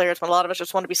Destiny players, but a lot of us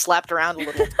just want to be slapped around a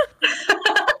little.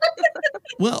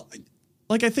 Well,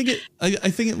 like I think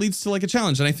it leads to like a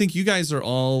challenge, and I think you guys are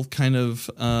all kind of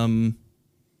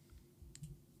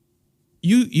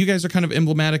you guys are kind of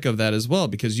emblematic of that as well,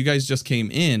 because you guys just came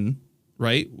in,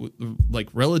 right? Like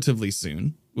relatively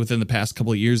soon, within the past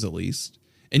couple of years at least.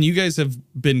 And you guys have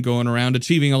been going around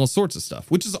achieving all sorts of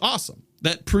stuff, which is awesome.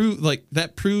 That proves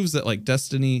that like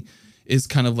Destiny is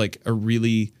kind of like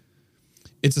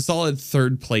it's a solid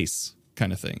third place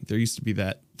kind of thing. There used to be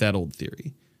that old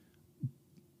theory.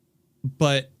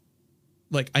 But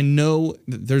like, I know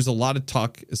there's a lot of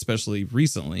talk, especially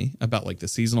recently, about like the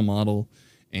seasonal model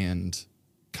and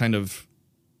kind of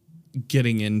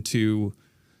getting into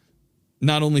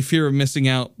not only fear of missing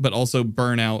out, but also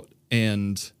burnout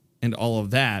and all of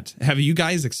that. Have you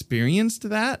guys experienced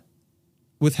that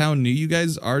with how new you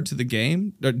guys are to the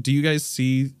game? Or do you guys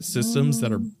see systems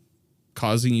that are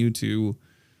causing you to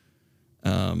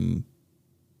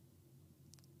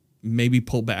maybe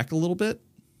pull back a little bit?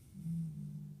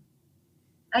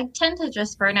 I tend to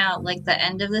just burn out like the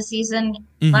end of the season.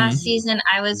 Mm-hmm. Last season,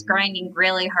 I was grinding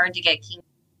really hard to get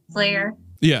Kingslayer.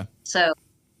 Yeah. So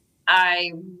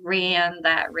I ran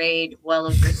that raid well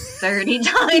over 30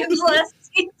 times last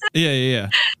season. Yeah.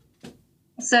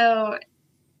 So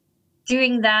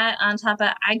doing that on top of,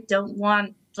 I don't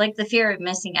want, like, the fear of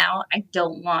missing out. I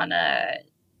don't want to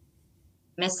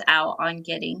miss out on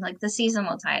getting like the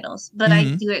seasonal titles, but I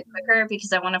do it quicker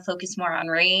because I want to focus more on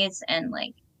raids and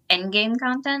like end game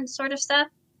content sort of stuff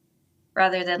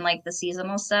rather than like the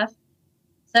seasonal stuff.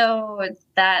 So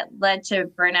that led to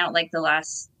burnout like the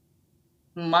last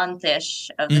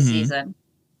month-ish of the season.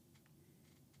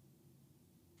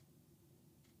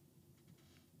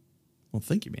 Well,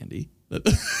 thank you, Mandy.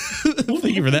 Thank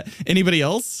you for that. Anybody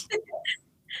else?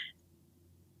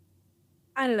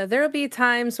 I don't know. There'll be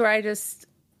times where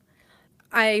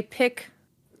I pick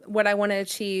what I want to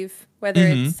achieve, whether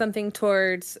it's something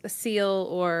towards a seal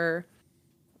or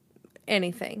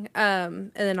anything.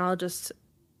 And then I'll just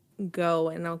go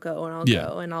and I'll go and I'll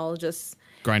go and I'll just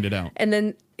grind it out. And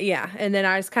then, and then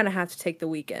I just kind of have to take the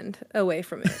weekend away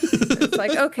from it. It's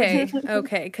like, okay.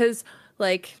 Because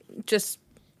like, just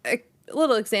a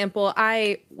little example,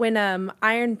 when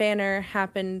Iron Banner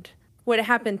happened, it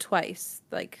happened twice,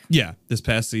 like this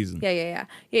past season.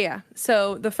 Yeah.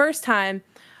 So the first time,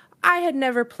 I had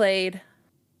never played.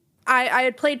 I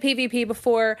had played PvP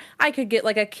before. I could get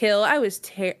like a kill.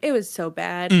 It was so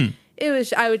bad.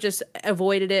 I would just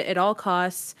avoided it at all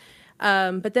costs.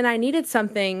 But then I needed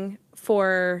something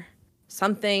for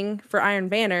Iron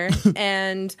Banner,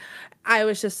 and I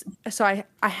was just I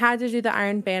had to do the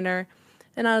Iron Banner,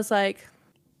 and I was like,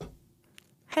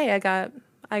 hey, I got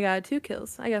 2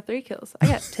 kills. I got 3 kills. I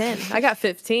got 10. I got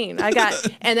 15.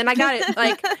 And then I got it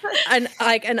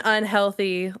like an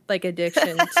unhealthy like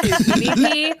addiction to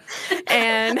PvP,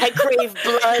 and I crave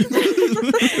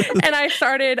blood. And I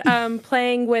started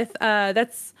playing with I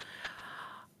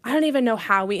don't even know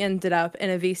how we ended up in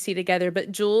a VC together,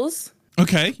 but Jules.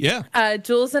 Okay, yeah.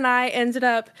 Jules and I ended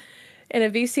up in a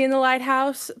VC in the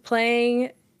Lighthouse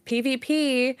playing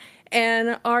PvP.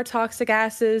 And our toxic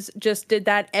asses just did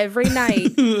that every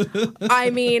night. I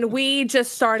mean, we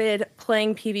just started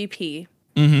playing PvP.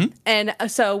 And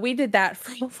so we did that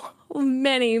for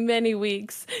many, many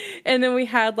weeks. And then we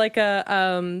had like a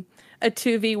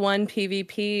 2v1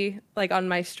 PvP like on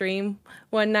my stream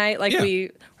one night. Like we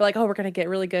were like, oh, we're going to get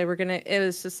really good. It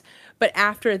was just, but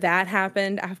after that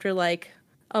happened, after like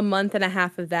a month and a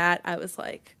half of that, I was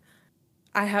like,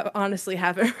 I honestly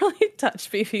haven't really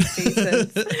touched PvP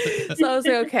since. So I was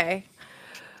like,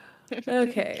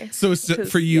 okay. So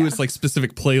for you, it's like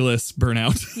specific playlist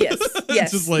burnout.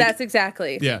 Yes, just like, that's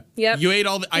exactly. Yeah. Yep. You ate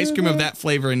all the ice cream of that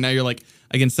flavor, and now you're like,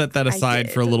 I can set that aside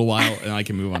for a little while, and I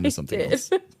can move on to something else.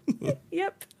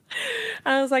 Yep.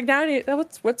 I was like, now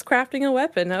what's crafting a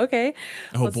weapon? Okay.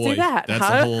 Oh, let's boy. do that. That's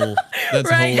a whole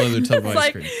other tub of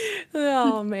ice cream.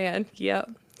 Oh, man.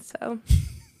 Yep. So...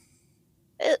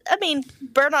 I mean,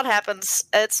 burnout happens.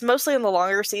 It's mostly in the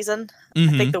longer season. I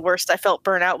think the worst I felt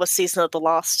burnout was Season of the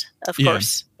Lost, of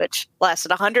course, which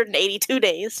lasted 182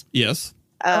 days. Yes.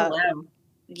 Wow.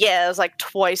 Yeah, it was like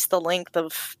twice the length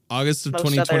of August of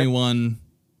 2021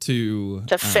 to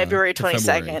February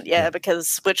 22nd. Yeah,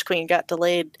 because Witch Queen got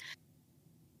delayed.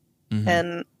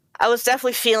 And I was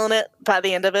definitely feeling it by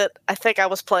the end of it. I think I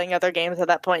was playing other games at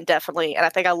that point, definitely. And I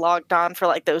think I logged on for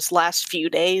like those last few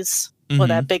days when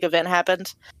that big event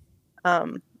happened.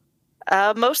 Most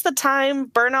of the time,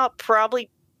 burnout probably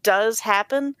does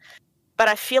happen, but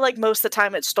I feel like most of the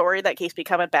time it's story that keeps me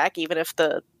coming back, even if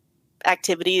the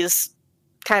activity is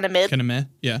kind of mid. Kind of meh,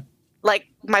 yeah. Like,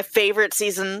 my favorite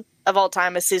season of all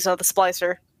time is Season of the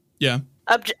Splicer. Yeah.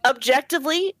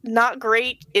 Objectively, not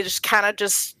great. It's kind of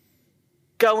just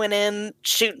going in,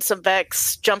 shooting some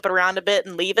Vex, jumping around a bit,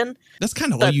 and leaving. That's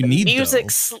kind of all you need,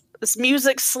 This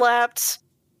music slapped.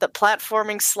 The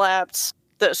platforming slapped.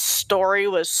 The story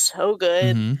was so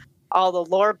good. All the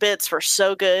lore bits were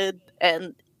so good,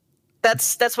 and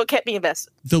that's what kept me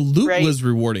invested. The loot was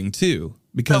rewarding too,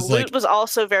 because the loot was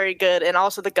also very good, and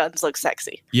also the guns look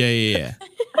sexy. Yeah.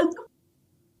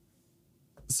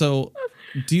 So,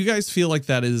 do you guys feel like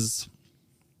that is?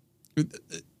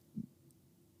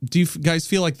 Do you guys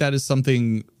feel like that is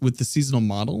something with the seasonal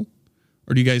model,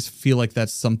 or do you guys feel like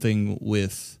that's something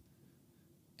with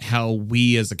how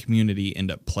we as a community end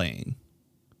up playing?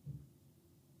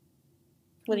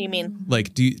 What do you mean?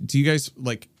 Like, do you guys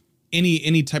like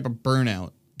any type of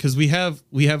burnout? Because we have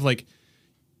like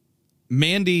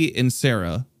Mandy and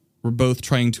Sarah were both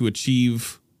trying to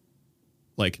achieve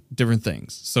like different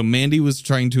things. So Mandy was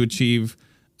trying to achieve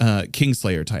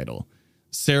Kingslayer title.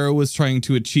 Sarah was trying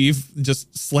to achieve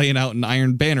just slaying out an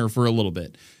Iron Banner for a little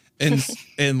bit.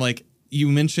 And like you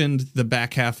mentioned the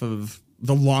back half of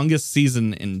the longest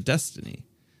season in Destiny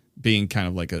being kind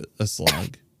of like a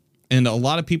slog. And a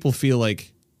lot of people feel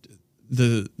like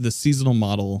the seasonal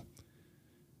model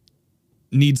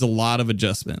needs a lot of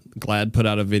adjustment. Glad put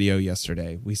out a video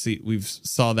yesterday. We've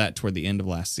saw that toward the end of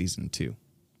last season too.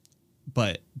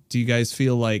 But do you guys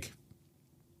feel like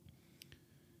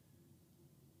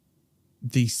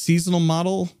the seasonal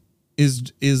model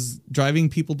is driving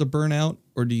people to burnout,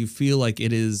 or do you feel like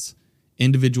it is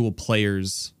individual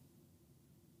players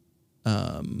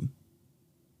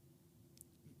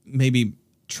maybe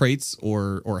traits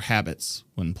or habits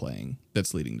when playing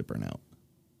that's leading to burnout?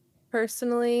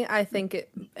 Personally, I think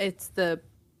it's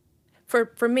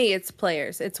for me, it's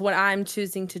players. It's what I'm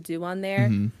choosing to do on there.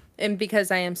 Mm-hmm. And because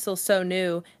I am still so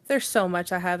new, there's so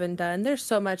much I haven't done. There's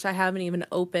so much I haven't even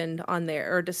opened on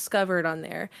there or discovered on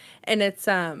there. And it's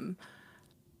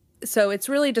so it's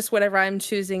really just whatever I'm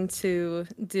choosing to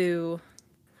do.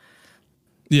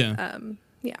 Yeah.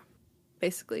 Yeah.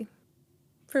 Basically.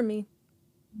 For me.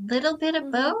 Little bit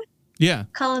of both. Yeah.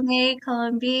 Column A,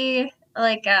 column B.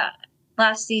 Like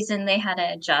last season they had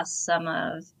to adjust some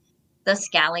of the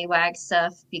scallywag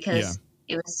stuff because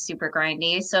it was super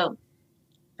grindy. So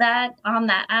that on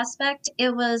that aspect,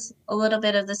 it was a little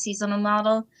bit of the seasonal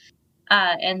model.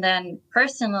 And then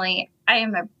personally, I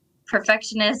am a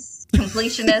perfectionist,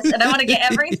 completionist, and I want to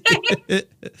get everything.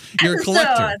 You're a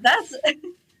collector.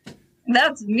 So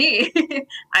that's me.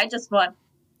 I just want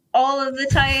all of the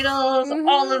titles,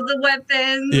 all of the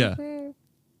weapons. Yeah.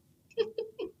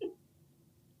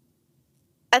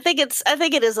 I think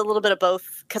it is a little bit of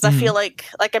both, because I feel like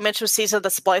I mentioned with Season of the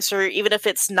Splicer, even if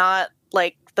it's not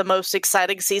like the most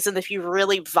exciting season, if you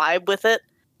really vibe with it,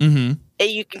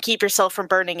 you can keep yourself from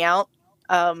burning out.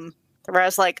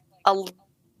 Whereas like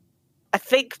I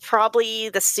think probably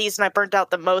the season I burned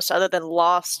out the most, other than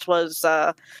Lost, was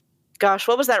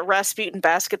what was that Rasputin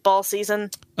basketball season?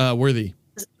 Worthy.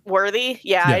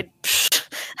 Yeah.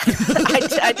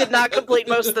 I did not complete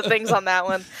most of the things on that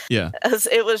one. Yeah.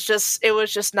 It was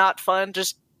just not fun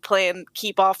just playing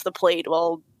keep off the plate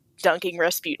while dunking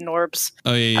Rasputin orbs.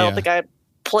 Oh yeah. I don't think I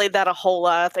played that a whole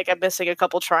lot. I think I'm missing a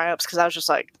couple triumphs because I was just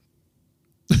like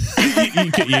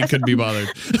you couldn't be bothered.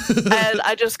 And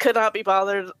I just could not be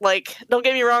bothered. Like, don't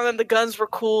get me wrong, the guns were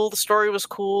cool, the story was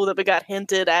cool that we got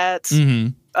hinted at.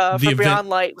 From Beyond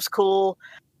Light was cool,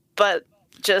 but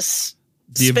just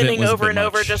spinning over and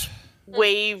over, just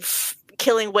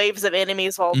killing waves of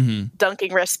enemies while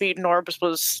dunking Rasputin orbs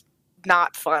was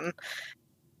not fun.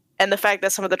 And the fact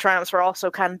that some of the triumphs were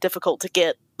also kind of difficult to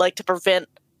get, like to prevent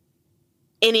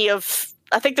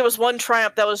I think there was one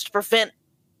triumph that was to prevent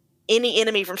any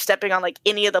enemy from stepping on like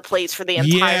any of the plates for the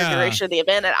entire duration of the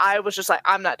event, and I was just like,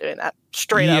 I'm not doing that.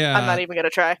 Straight up, I'm not even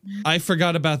gonna try. I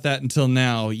forgot about that until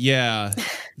now. Yeah,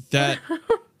 that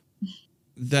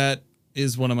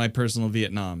is one of my personal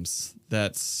Vietnams.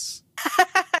 That's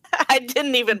I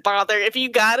didn't even bother. If you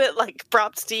got it, like,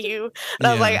 props to you. And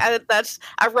I was like,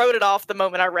 I wrote it off the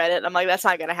moment I read it. And I'm like, that's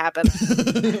not gonna happen.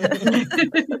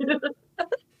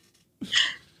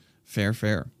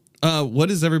 Fair.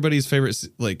 What is everybody's favorite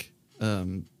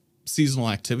seasonal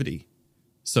activity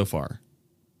so far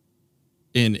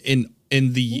in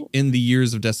the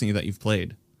years of Destiny that you've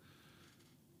played?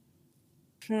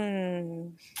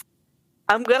 I'm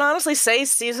gonna honestly say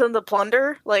Season of the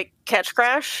Plunder, like Catch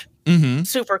Crash.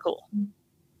 Super cool.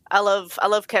 I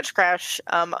love Catch Crash.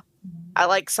 I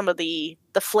like some of the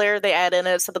flair they add in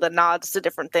it, some of the nods to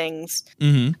different things.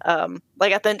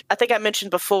 Like I think I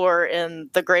mentioned before in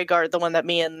the Grey Guard, the one that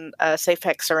me and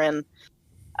Safex are in,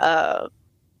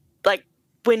 like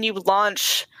when you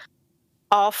launch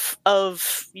off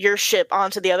of your ship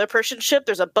onto the other person's ship,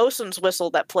 there's a bosun's whistle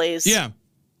that plays. Yeah.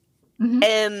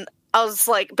 And I was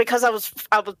like, because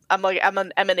I'm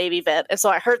a Navy vet, and so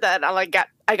I heard that, and I got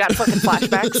fucking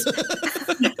flashbacks.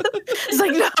 It's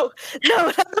like, no,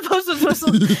 not the bosun's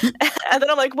whistle. And then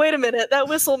I'm like, wait a minute, that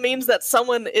whistle means that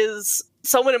someone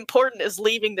important is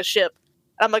leaving the ship.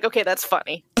 And I'm like, okay, that's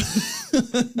funny.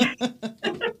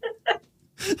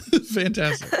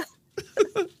 Fantastic.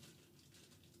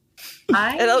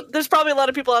 And there's probably a lot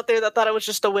of people out there that thought it was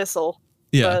just a whistle.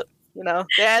 Yeah. But,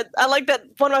 I like that.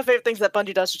 One of my favorite things that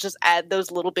Bungie does is just add those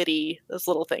little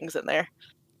things in there.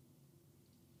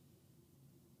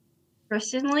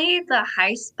 Personally, the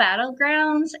Heist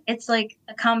Battlegrounds, it's like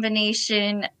a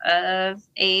combination of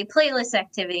a playlist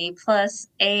activity plus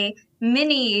a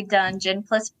mini dungeon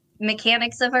plus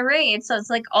mechanics of a raid. So it's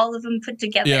like all of them put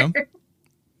together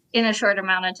in a short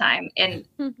amount of time. And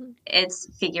it's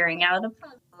figuring out a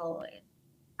puzzle.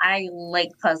 I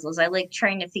like puzzles. I like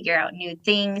trying to figure out new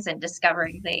things and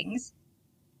discovering things.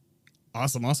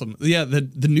 Awesome. Yeah,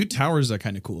 the new towers are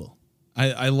kind of cool.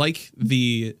 I like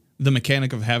the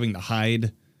mechanic of having to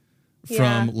hide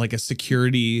from like a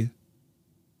security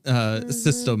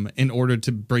system in order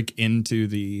to break into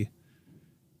the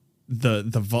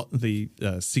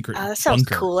secret that sounds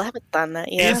bunker. cool. I haven't done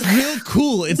that yet. It's real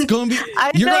cool. It's going to be.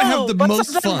 I You're know, going to have the but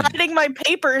most since I'm fun. writing my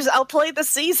papers, I'll play the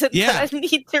season. Yeah. But I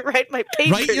need to write my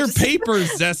papers. Write your papers,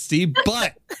 Zesty,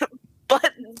 but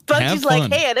But Bungie's fun.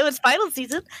 like, hey, I know it's final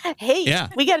season. Hey,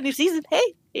 we got a new season.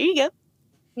 Hey, here you go.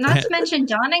 Not to mention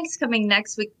Dawning's coming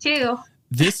next week too.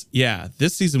 This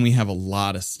season we have a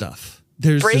lot of stuff.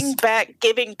 Bring back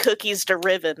giving cookies to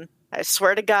Riven. I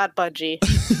swear to God, Bungie.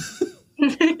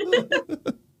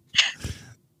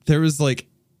 There was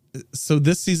so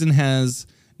this season has,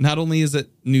 not only is it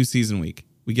new season week,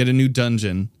 we get a new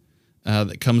dungeon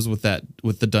that comes with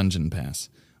the dungeon pass.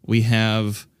 We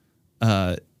have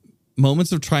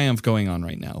moments of triumph going on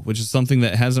right now, which is something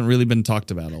that hasn't really been talked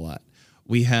about a lot.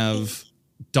 We have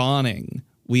Dawning.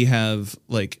 We have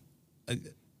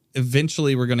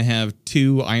eventually we're going to have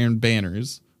 2 Iron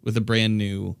Banners with a brand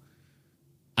new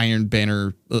Iron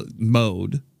Banner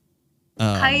mode.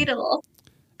 Keitel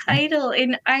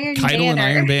in Iron Banner. Keitel and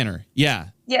Iron Banner. Yeah.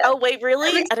 Oh wait,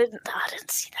 really? I didn't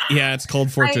see that. Yeah, it's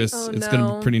called Fortress. It's going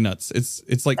to be pretty nuts.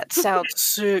 It's like, that sounds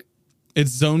sick.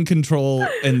 It's zone control,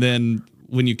 and then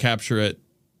when you capture it,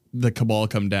 the Cabal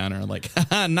come down and are like,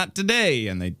 haha, not today,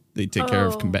 and they take care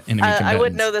of enemy combatants. I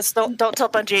wouldn't know this. Don't tell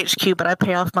Bungie HQ, but I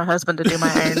pay off my husband to do my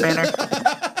Iron Banner.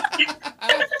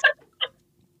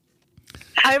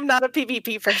 I'm not a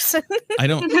PvP person. I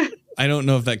don't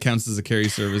know if that counts as a carry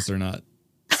service or not.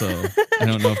 So I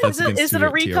don't know if that's against Is it a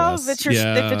recall if it's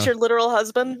your literal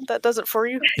husband that does it for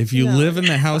you? If you live in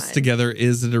the house together,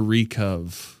 is it a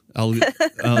recov?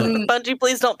 Bungie,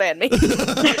 please don't ban me.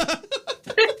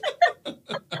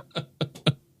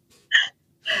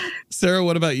 Sarah,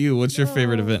 what about you? What's your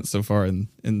favorite event so far in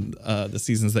the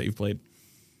seasons that you've played?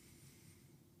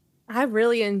 I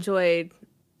really enjoyed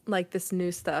this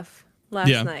new stuff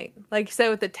last night. Like you said,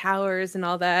 with the towers and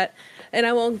all that. And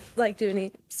I won't do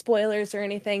any spoilers or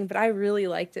anything, but I really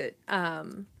liked it.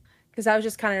 Because I was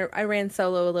just I ran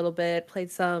solo a little bit, played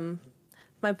some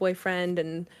with my boyfriend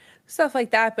and stuff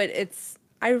like that. But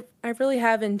I really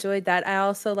have enjoyed that. I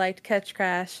also liked Catch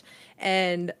Crash,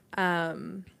 and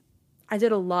I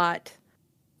did a lot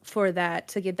for that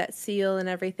to get that seal and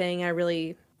everything. I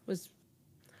really was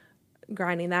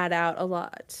grinding that out a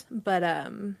lot. But I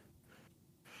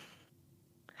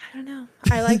don't know.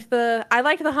 I liked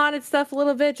the haunted stuff a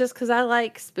little bit just because I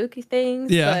like spooky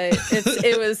things. Yeah. But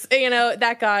it was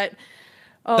that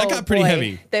got pretty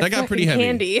heavy. That got pretty heavy.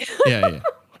 Candy. Yeah.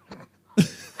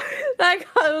 I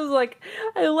was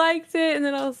I liked it, and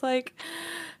then I was like,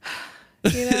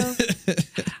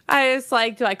 I was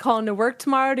like, do I call into work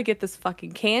tomorrow to get this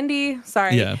fucking candy?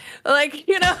 Sorry. Yeah. I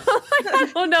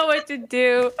don't know what to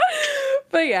do.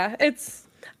 But yeah, it's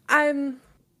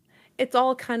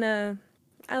all kind of,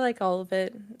 I like all of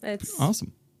it. It's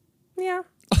awesome. Yeah.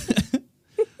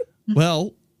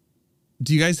 Well,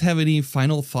 do you guys have any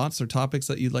final thoughts or topics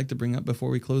that you'd like to bring up before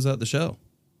we close out the show?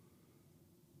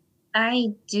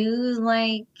 I do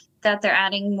like that they're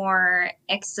adding more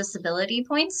accessibility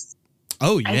points.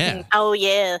 Oh, yeah. I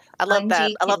love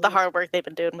that. I love the hard work they've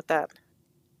been doing with that.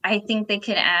 I think they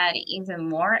could add even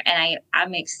more, and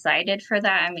I'm excited for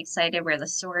that. I'm excited where the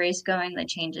story's going, the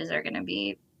changes are going to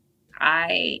be.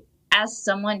 As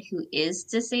someone who is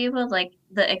disabled,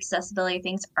 the accessibility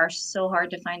things are so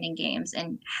hard to find in games,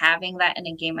 and having that in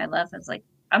a game I love is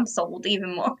I'm sold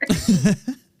even more.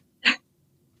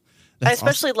 I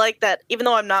especially like that, even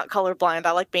though I'm not colorblind,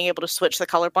 I like being able to switch the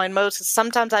colorblind modes.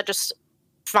 Sometimes I just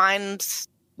find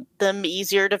them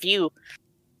easier to view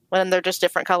when they're just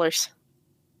different colors.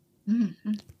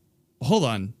 Mm-hmm. Hold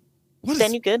on.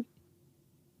 Dan, you good?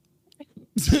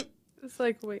 It's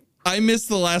wait. I missed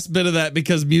the last bit of that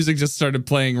because music just started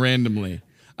playing randomly.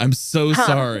 I'm so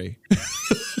sorry.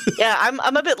 Yeah, I'm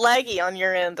a bit laggy on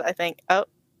your end, I think. Oh.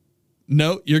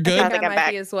 No, you're good? I think I'm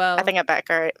back. As well. I think I'm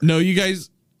back. All right. No, you guys,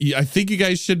 I think you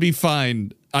guys should be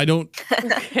fine. I don't.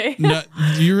 Okay. No,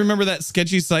 do you remember that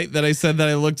sketchy site that I said that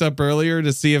I looked up earlier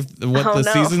to see what the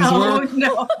seasons were?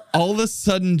 No. All of a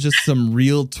sudden, just some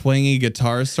real twangy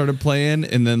guitar started playing,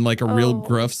 and then a real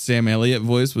gruff Sam Elliott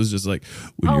voice was just when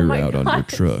you're out on your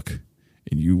truck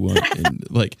and you want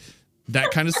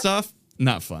that kind of stuff.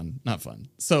 Not fun.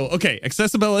 So, okay,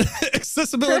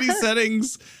 accessibility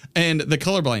settings and the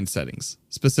colorblind settings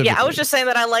specifically. Yeah, I was just saying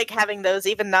that I like having those,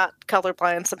 even not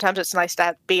colorblind. Sometimes it's nice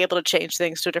to be able to change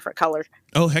things to a different color.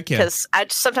 Oh, heck yeah. Because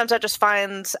sometimes I just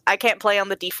find I can't play on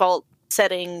the default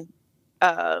setting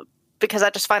because I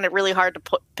just find it really hard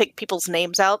to pick people's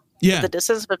names out at the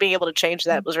distance, but being able to change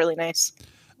that was really nice.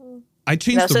 I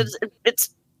changed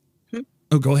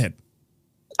Oh, go ahead.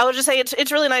 I was just saying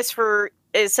it's really nice for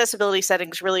accessibility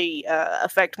settings really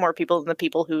affect more people than the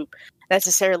people who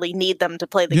necessarily need them to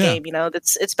play the game. You know,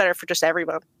 it's better for just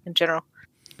everyone in general.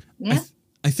 Yeah.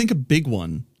 I think a big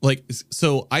one,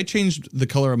 so I changed the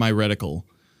color of my reticle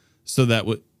so that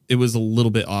it was a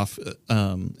little bit off.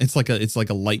 It's like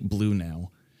a light blue now.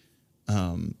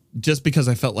 Just because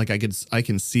I felt like I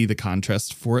can see the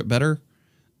contrast for it better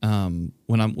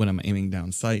when I'm aiming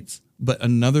down sights. But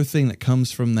another thing that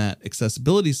comes from that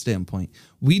accessibility standpoint,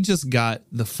 we just got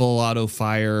the full auto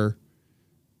fire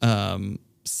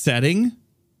setting.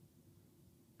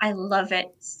 I love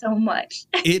it so much.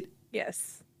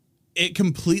 Yes. It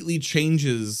completely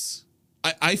changes.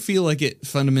 I feel like it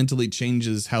fundamentally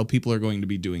changes how people are going to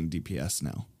be doing DPS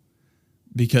now,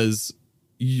 because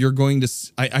you're going to.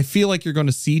 I feel like you're going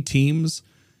to see teams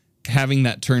having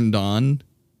that turned on,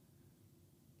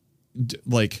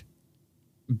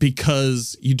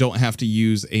 because you don't have to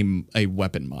use a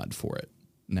weapon mod for it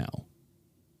now.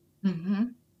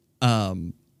 Mm-hmm.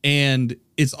 And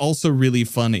it's also really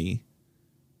funny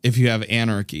if you have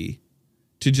Anarchy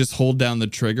to just hold down the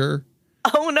trigger.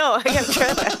 Oh no, I gotta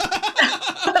try that.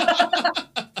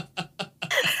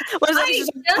 What is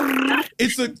that?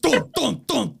 It's like dun, dun,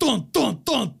 dun, dun, dun,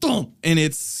 dun, dun, and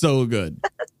it's so good.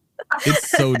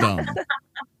 It's so dumb.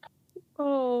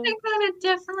 Oh. I'm gonna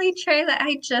definitely try that.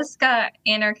 I just got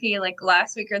Anarchy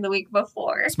last week or the week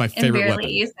before. It's my favorite weapon.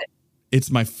 Used it.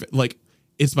 It's my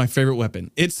favorite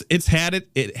weapon. It had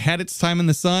its time in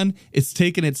the sun. It's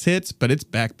taken its hits, but it's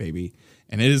back, baby,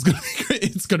 and it's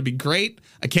gonna be great.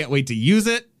 I can't wait to use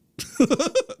it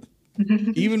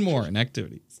even more in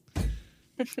activities.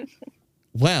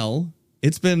 Well,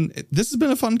 this has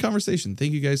been a fun conversation.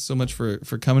 Thank you guys so much for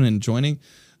coming and joining.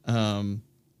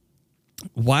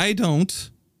 Why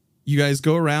don't you guys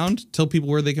go around, tell people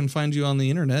where they can find you on the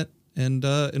internet, and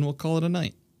we'll call it a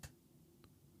night.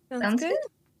 Sounds good.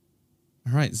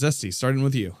 All right, Zesty, starting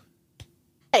with you.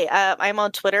 Hey, I'm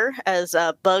on Twitter as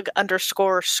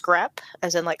bug_scrap,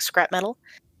 as in scrap metal,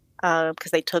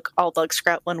 because they took all bug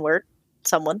scrap one word.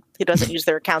 Someone who doesn't use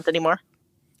their account anymore.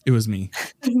 It was me.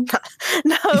 No.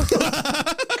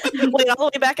 Wait, all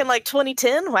the way back in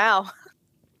 2010? Wow.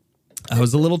 I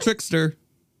was a little trickster.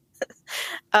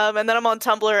 And then I'm on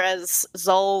Tumblr as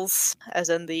Zulz, as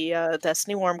in the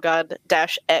Destiny Worm God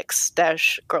 -X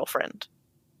 -girlfriend.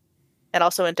 And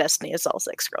also in Destiny as Zulz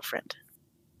ex-girlfriend.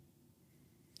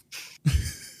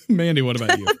 Mandy, what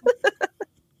about you?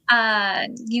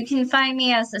 You can find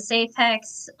me as the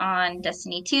SafeX on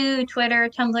Destiny 2, Twitter,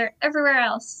 Tumblr, everywhere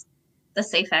else. The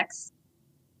SafeX.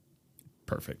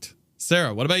 Perfect.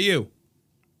 Sarah, what about you?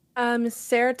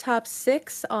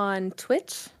 Ceratops6 on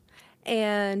Twitch.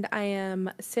 And I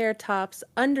am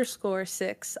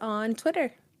Ceratops_6 on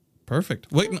Twitter.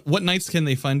 Perfect. What nights can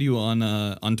they find you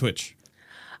on Twitch?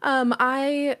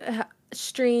 I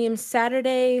stream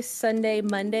Saturday, Sunday,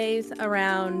 Mondays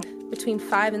around between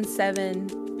 5 and 7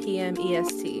 p.m.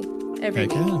 EST every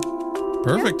week. Yeah.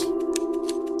 Perfect.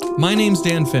 Yeah. My name's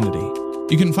Danfinity.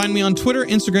 You can find me on Twitter,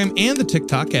 Instagram, and the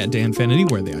TikTok at Danfinity,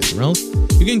 where the eyes are rolled.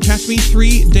 You can catch me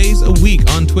 3 days a week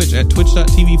on Twitch at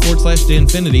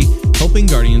twitch.tv/Danfinity, helping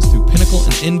Guardians through Pinnacle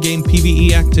and in-game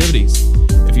PvE activities.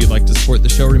 If you'd like to support the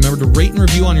show, remember to rate and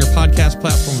review on your podcast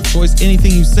platform of choice.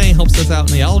 Anything you say helps us out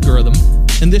in the algorithm.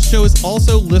 And this show is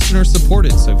also listener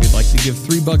supported, so if you'd like to give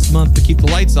 $3 a month to keep the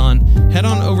lights on, head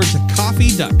on over to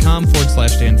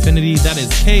coffee.com/Danfinity. That is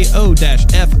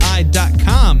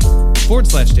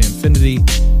ko-fi.com/Danfinity.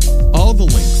 All the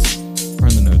links are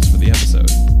in the notes for the episode.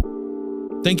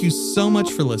 Thank you so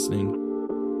much for listening,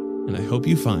 and I hope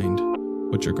you find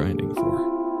what you're grinding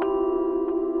for.